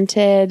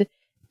invented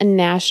a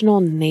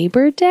National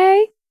Neighbor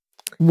Day.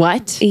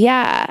 What?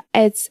 Yeah,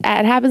 it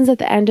happens at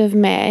the end of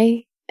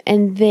May,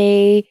 and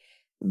they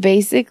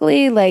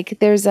basically like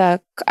there's a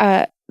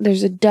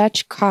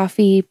Dutch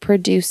coffee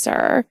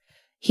producer.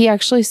 He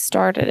actually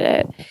started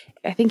it.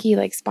 I think he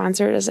like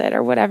sponsors it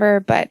or whatever,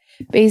 but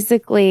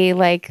basically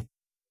like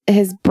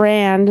his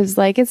brand is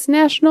like, it's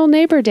National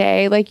Neighbor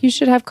Day. Like you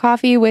should have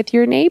coffee with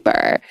your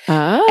neighbor.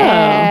 Oh.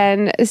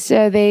 And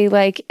so they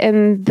like,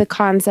 and the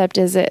concept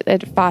is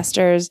it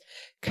fosters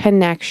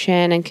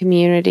connection and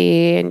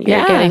community, and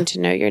you're getting to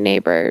know your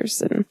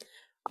neighbors and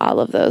all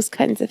of those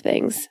kinds of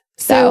things.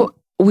 So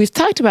we've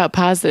talked about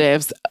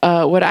positives.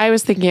 What I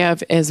was thinking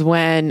of is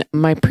when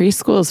my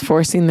preschool is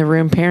forcing the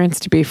room parents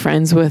to be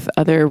friends with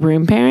other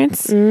room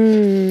parents.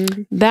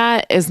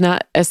 That is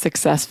not a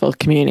successful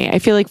community. I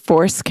feel like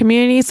forced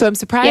community. So I'm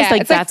surprised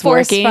like that's like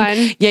working.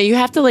 Fun. Yeah, you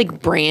have to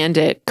like brand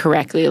it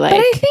correctly. Like,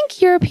 but I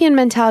think European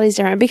mentality is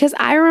different, because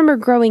I remember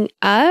growing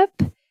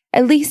up,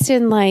 at least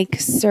in like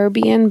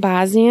Serbian,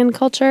 Bosnian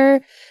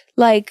culture,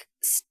 like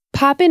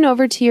popping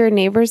over to your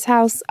neighbor's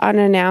house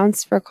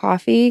unannounced for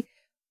coffee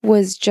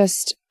was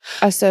just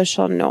a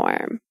social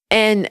norm.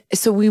 And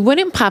so we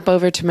wouldn't pop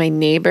over to my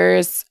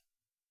neighbors'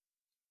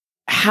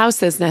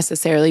 houses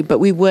necessarily, but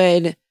we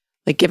would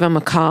like give them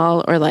a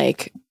call or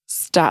like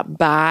stop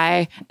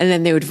by, and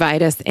then they would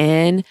invite us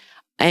in,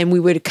 and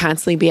we would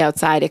constantly be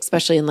outside,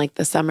 especially in like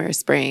the summer,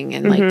 spring,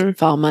 and like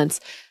fall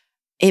months.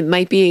 it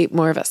might be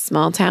more of a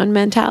small town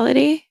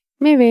mentality.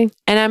 Maybe.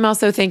 And I'm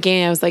also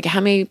thinking, I was like,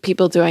 how many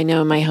people do I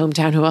know in my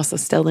hometown who also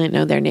still didn't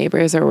know their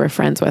neighbors or were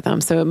friends with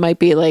them? So it might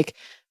be like,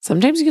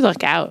 sometimes you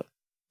luck out.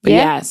 But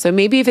yeah, so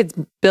maybe if it's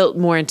built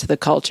more into the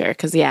culture,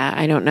 because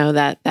I don't know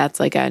that that's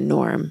like a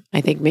norm.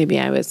 I think maybe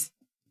I was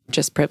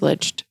just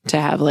privileged to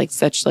have like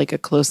such like a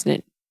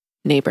close-knit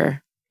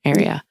neighbor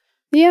area.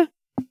 Yeah,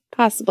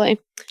 possibly.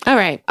 All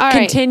right.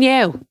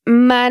 Continue.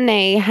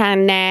 Money,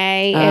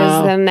 honey,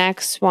 is the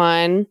next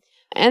one.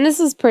 And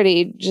this is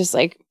pretty just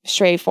like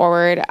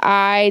straightforward. We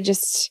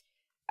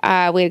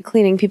had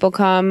cleaning people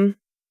come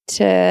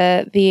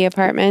to the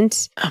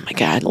apartment. Oh my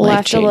God,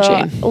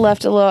 life-changing.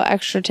 Left a little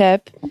extra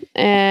tip.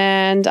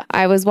 And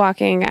I was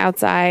walking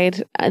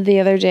outside the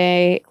other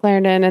day,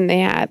 Clarendon, and they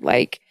had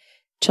like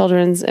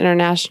Children's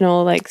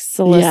International like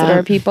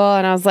solicitor people.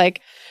 And I was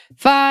like,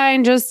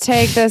 fine, just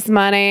take this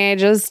money.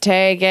 Just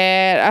take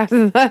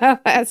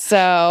it.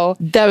 So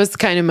that was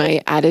kind of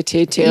my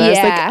attitude too. I was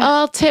like,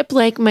 I'll tip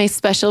like my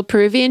special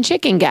Peruvian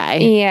chicken guy.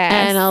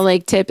 Yeah. And I'll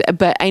like tip,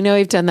 but I know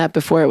I've done that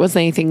before. It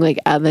wasn't anything like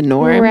out of the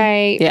norm.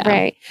 Right. Yeah.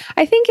 Right.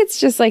 I think it's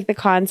just like the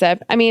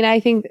concept. I mean, I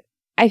think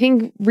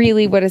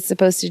really what it's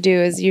supposed to do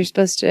is you're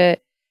supposed to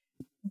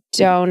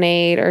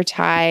donate or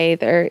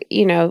tithe or,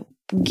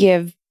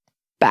 give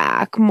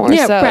back more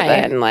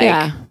than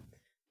like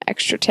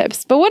extra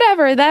tips, but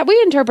whatever, that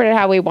we interpret it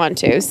how we want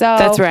to. So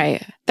that's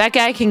right. That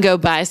guy can go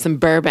buy some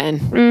bourbon.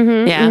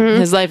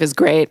 His life is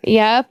great.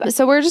 Yep.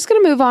 So we're just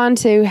going to move on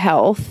to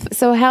health.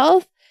 So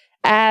health,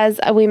 as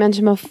we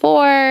mentioned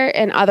before,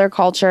 in other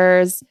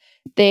cultures,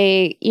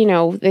 they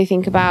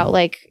think about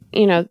like,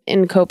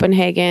 in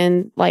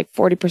Copenhagen, like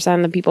 40%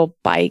 of the people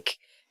bike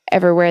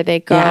everywhere they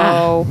go.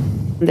 Yeah.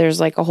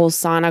 There's like a whole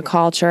sauna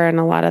culture in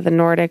a lot of the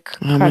Nordic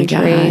countries. My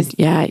God.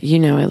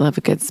 Yeah, I love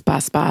a good spa.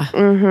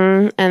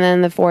 And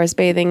then the forest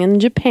bathing in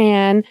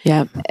Japan.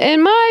 Yep.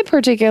 In my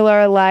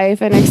particular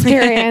life and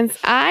experience,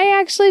 I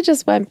actually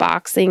just went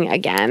boxing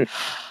again.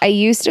 I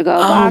used to go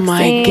boxing. Oh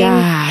my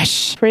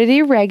gosh.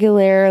 Pretty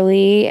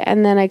regularly.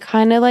 And then I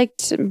kind of like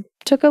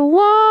took a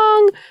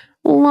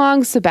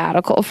long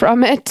sabbatical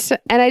from it.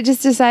 And I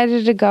just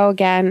decided to go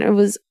again. It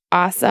was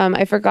awesome.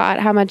 I forgot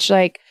how much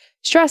like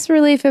stress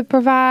relief it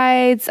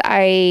provides.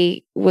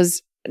 I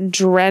was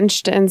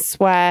drenched in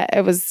sweat.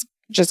 It was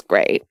just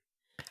great.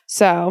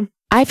 So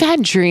I've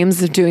had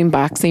dreams of doing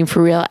boxing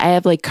for real. I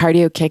have like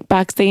cardio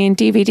kickboxing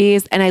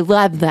DVDs and I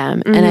love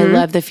them. And I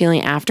love the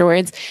feeling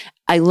afterwards.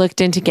 I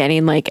looked into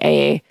getting like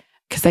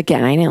because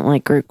again, I didn't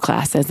like group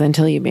classes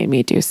until you made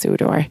me do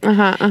Sudor.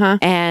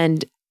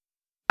 And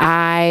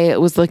I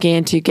was looking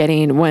into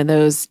getting one of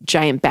those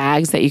giant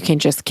bags that you can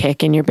just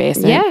kick in your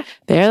basement. Yeah.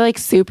 They're like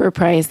super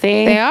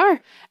pricey. They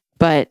are.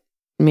 But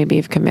maybe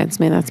you've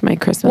convinced me that's my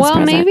Christmas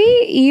present.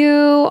 Maybe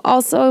you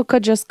also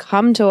could just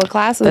come to a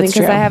class with me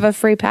because I have a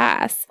free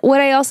pass.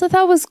 What I also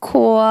thought was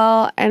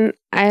cool, and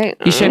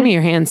you showed me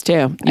your hands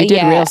too. You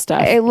did real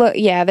stuff.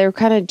 They're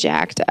kind of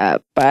jacked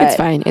up, but it's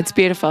fine. It's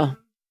beautiful.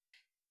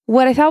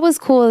 What I thought was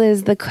cool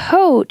is the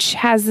coach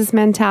has this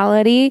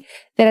mentality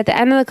that at the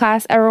end of the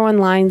class, everyone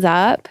lines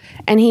up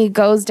and he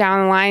goes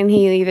down the line.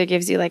 He either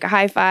gives you like a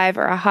high five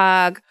or a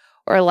hug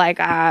or like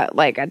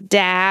a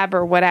dab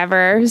or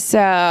whatever. So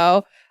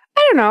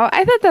I don't know.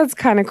 I thought that's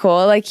kind of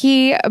cool. Like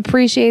he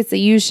appreciates that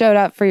you showed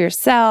up for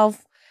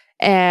yourself.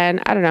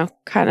 And I don't know,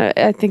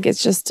 I think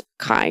it's just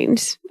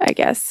kind, I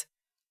guess.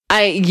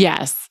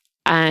 Yes.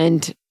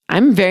 And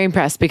I'm very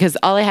impressed because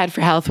all I had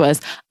for health was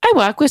I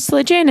walk with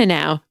Sledgena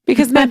now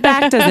because my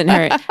back doesn't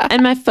hurt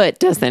and my foot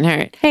doesn't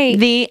hurt. Hey,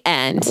 the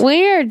end.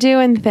 We're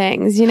doing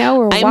things,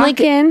 we're walking like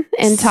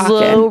and talking.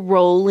 Slow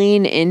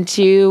rolling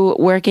into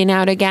working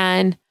out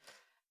again.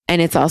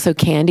 And it's also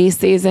candy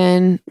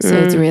season, so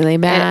it's really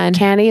bad.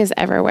 Candy is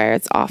everywhere.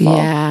 It's awful.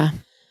 Yeah.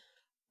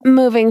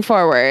 Moving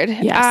forward.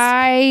 Yes.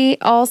 I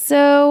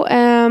also,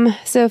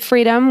 so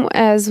freedom,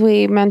 as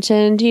we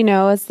mentioned,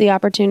 it's the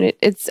opportunity.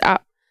 It's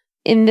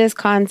in this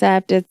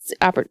concept, it's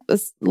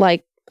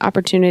like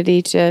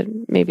opportunity to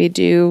maybe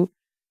do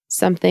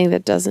something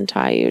that doesn't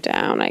tie you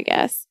down, I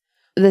guess.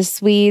 The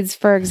Swedes,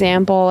 for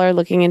example, are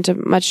looking into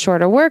much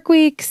shorter work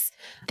weeks,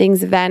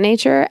 things of that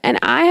nature. And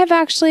I have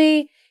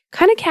actually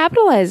kind of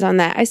capitalized on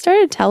that. I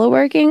started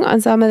teleworking on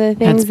some of the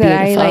things that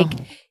I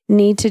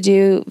need to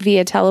do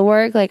via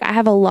telework. Like I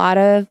have a lot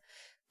of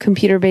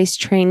computer-based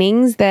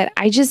trainings that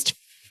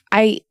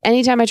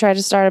anytime I try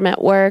to start them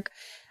at work,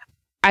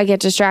 I get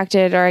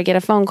distracted or I get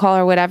a phone call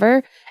or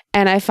whatever.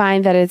 And I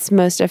find that it's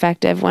most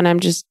effective when I'm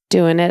just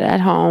doing it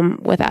at home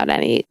without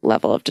any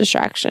level of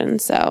distraction.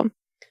 So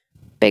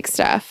big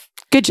stuff.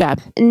 Good job.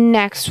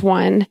 Next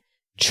one,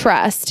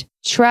 trust.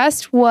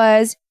 Trust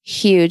was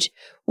huge.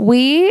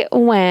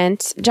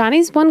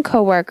 Johnny's one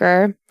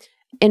coworker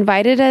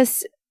invited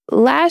us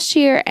last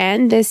year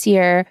and this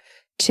year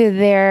to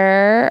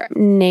their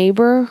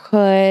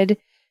neighborhood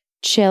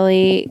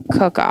chili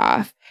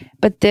cook-off.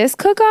 But this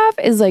cook-off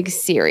is like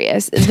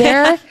serious.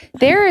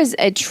 There is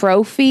a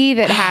trophy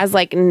that has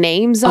like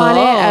names on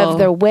it of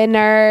the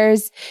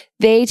winners.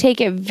 They take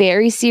it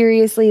very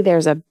seriously.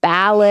 There's a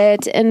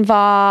ballot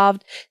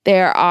involved.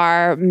 There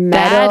are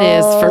medals. That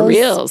is for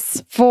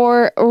reals.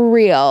 For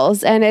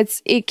reals. And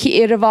it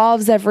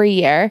evolves every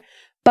year.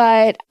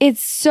 But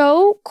it's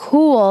so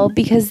cool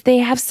because they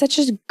have such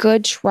a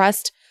good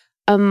trust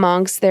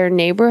amongst their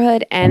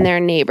neighborhood and their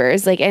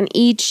neighbors. Like, and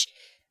each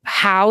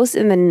house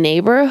in the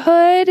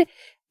neighborhood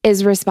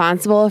is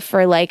responsible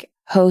for like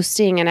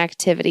hosting an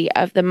activity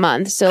of the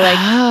month. So like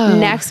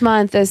next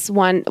month, this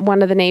one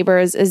of the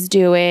neighbors is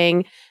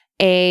doing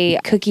a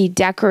cookie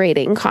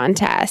decorating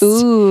contest.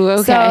 Ooh,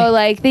 okay. So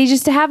like they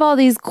just have all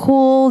these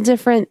cool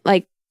different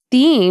like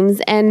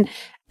themes, and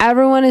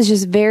everyone is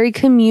just very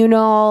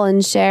communal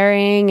and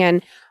sharing,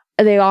 and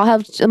they all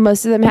have,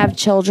 most of them have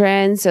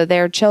children. So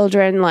their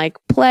children like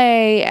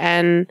play,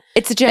 and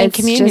it's a giant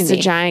community. It's just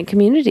a giant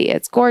community.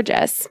 It's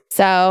gorgeous.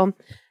 So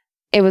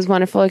it was a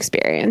wonderful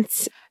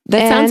experience.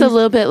 That sounds a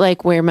little bit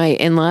like where my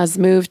in-laws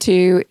moved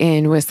to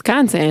in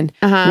Wisconsin.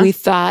 We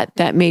thought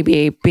that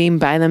maybe being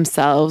by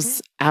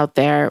themselves out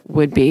there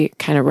would be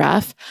kind of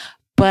rough,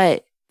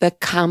 but the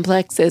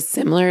complex is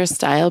similar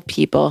style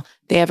people.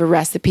 They have a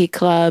recipe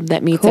club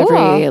that meets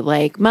every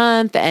like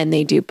month, and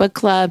they do book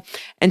club.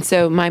 And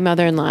so my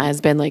mother-in-law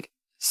has been like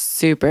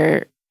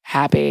super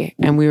happy,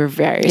 and we were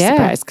very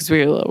surprised because we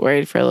were a little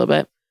worried for a little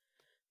bit.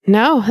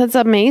 No, that's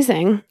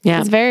amazing. Yeah.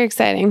 It's very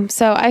exciting.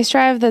 So I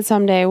strive that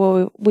someday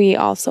we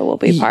also will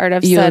be part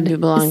of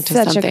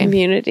such a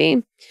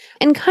community.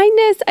 And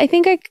kindness, I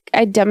think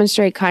I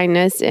demonstrate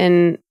kindness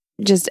in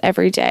just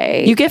every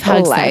day. You give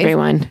hugs to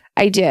everyone.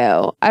 I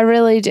do. I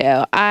really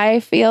do.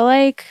 I feel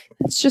like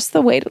it's just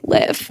the way to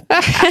live. Well,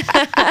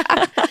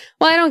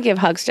 I don't give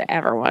hugs to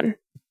everyone,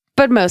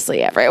 but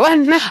mostly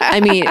everyone. I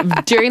mean,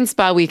 during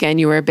spa weekend,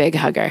 you were a big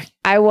hugger.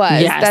 I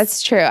was. Yes.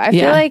 That's true. I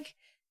feel like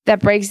that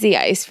breaks the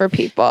ice for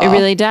people. It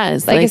really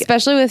does. Like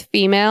especially with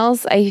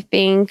females, I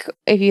think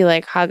if you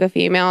like hug a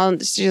female,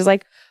 she's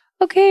like,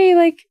 okay,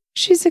 like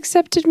she's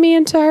accepted me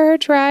into her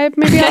tribe.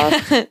 Maybe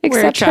I'll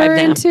accept her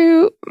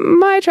into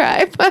my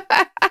tribe.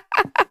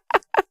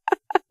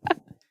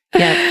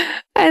 Yeah.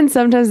 And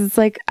sometimes it's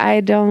like,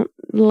 I don't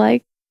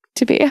like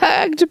to be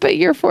hugged, but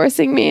you're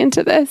forcing me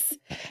into this.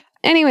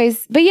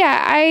 Anyways, but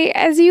yeah,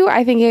 I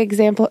think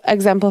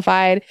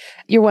exemplified.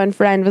 Your one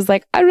friend was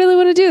like, I really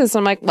want to do this.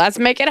 I'm like, let's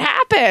make it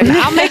happen.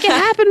 I'll make it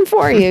happen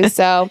for you.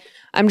 So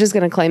I'm just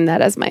going to claim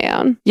that as my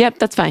own. Yep,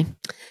 that's fine.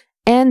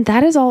 And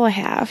that is all I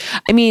have.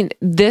 I mean,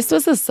 this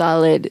was a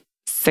solid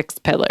 6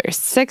 pillars.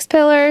 6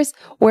 pillars.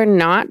 We're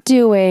not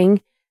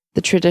doing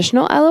the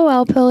traditional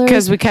LOL pillars.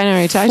 Because we kind of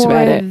already talked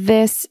about it.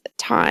 This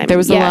time. There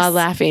was a lot of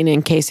laughing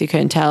in case you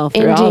couldn't tell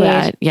through all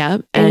that. Yeah.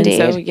 And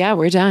so,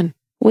 we're done.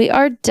 We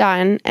are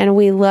done, and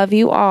we love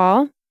you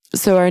all.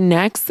 So our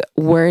next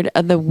word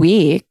of the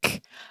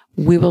week,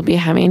 we will be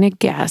having a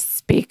guest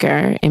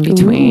speaker in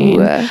between,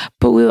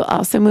 but we will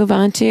also move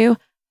on to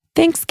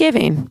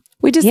Thanksgiving.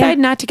 We decided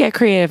not to get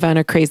creative on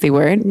a crazy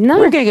word. No.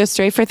 We're going to go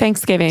straight for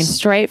Thanksgiving.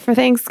 Straight for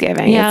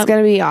Thanksgiving. Yep. It's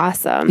going to be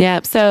awesome. Yeah.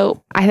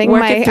 So I think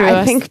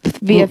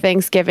via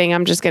Thanksgiving,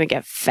 I'm just going to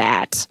get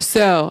fat.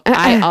 So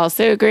I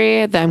also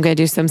agree that I'm going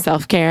to do some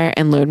self-care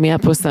and load me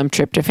up with some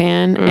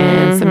tryptophan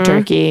and some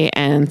turkey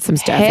and some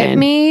stuffing. Hit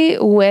me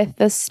with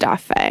the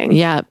stuffing.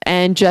 Yeah.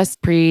 And just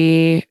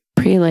pre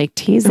like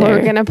teaser.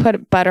 We're going to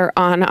put butter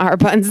on our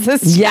buns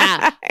this time.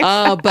 Yeah.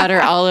 Oh, butter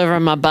all over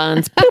my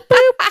buns. Boop,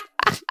 boop.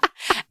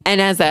 And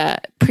as a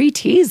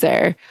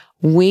pre-teaser,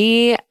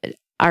 we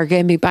are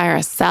going to be by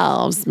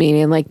ourselves,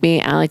 meaning like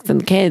me, Alex,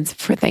 and the kids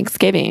for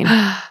Thanksgiving.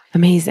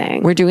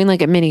 Amazing. We're doing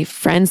like a mini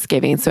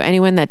Friendsgiving. So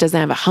anyone that doesn't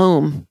have a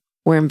home,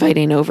 we're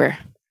inviting over.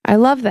 I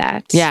love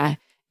that. Yeah.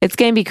 It's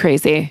going to be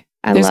crazy.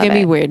 There's going to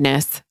be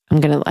weirdness. I'm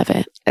going to love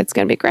it. It's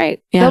going to be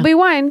great. Yeah. There'll be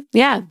wine.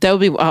 Yeah. There'll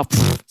be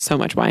so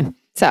much wine.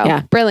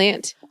 So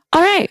brilliant.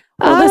 All right.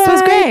 Well, this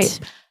was great.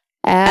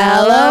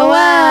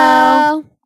 LOL.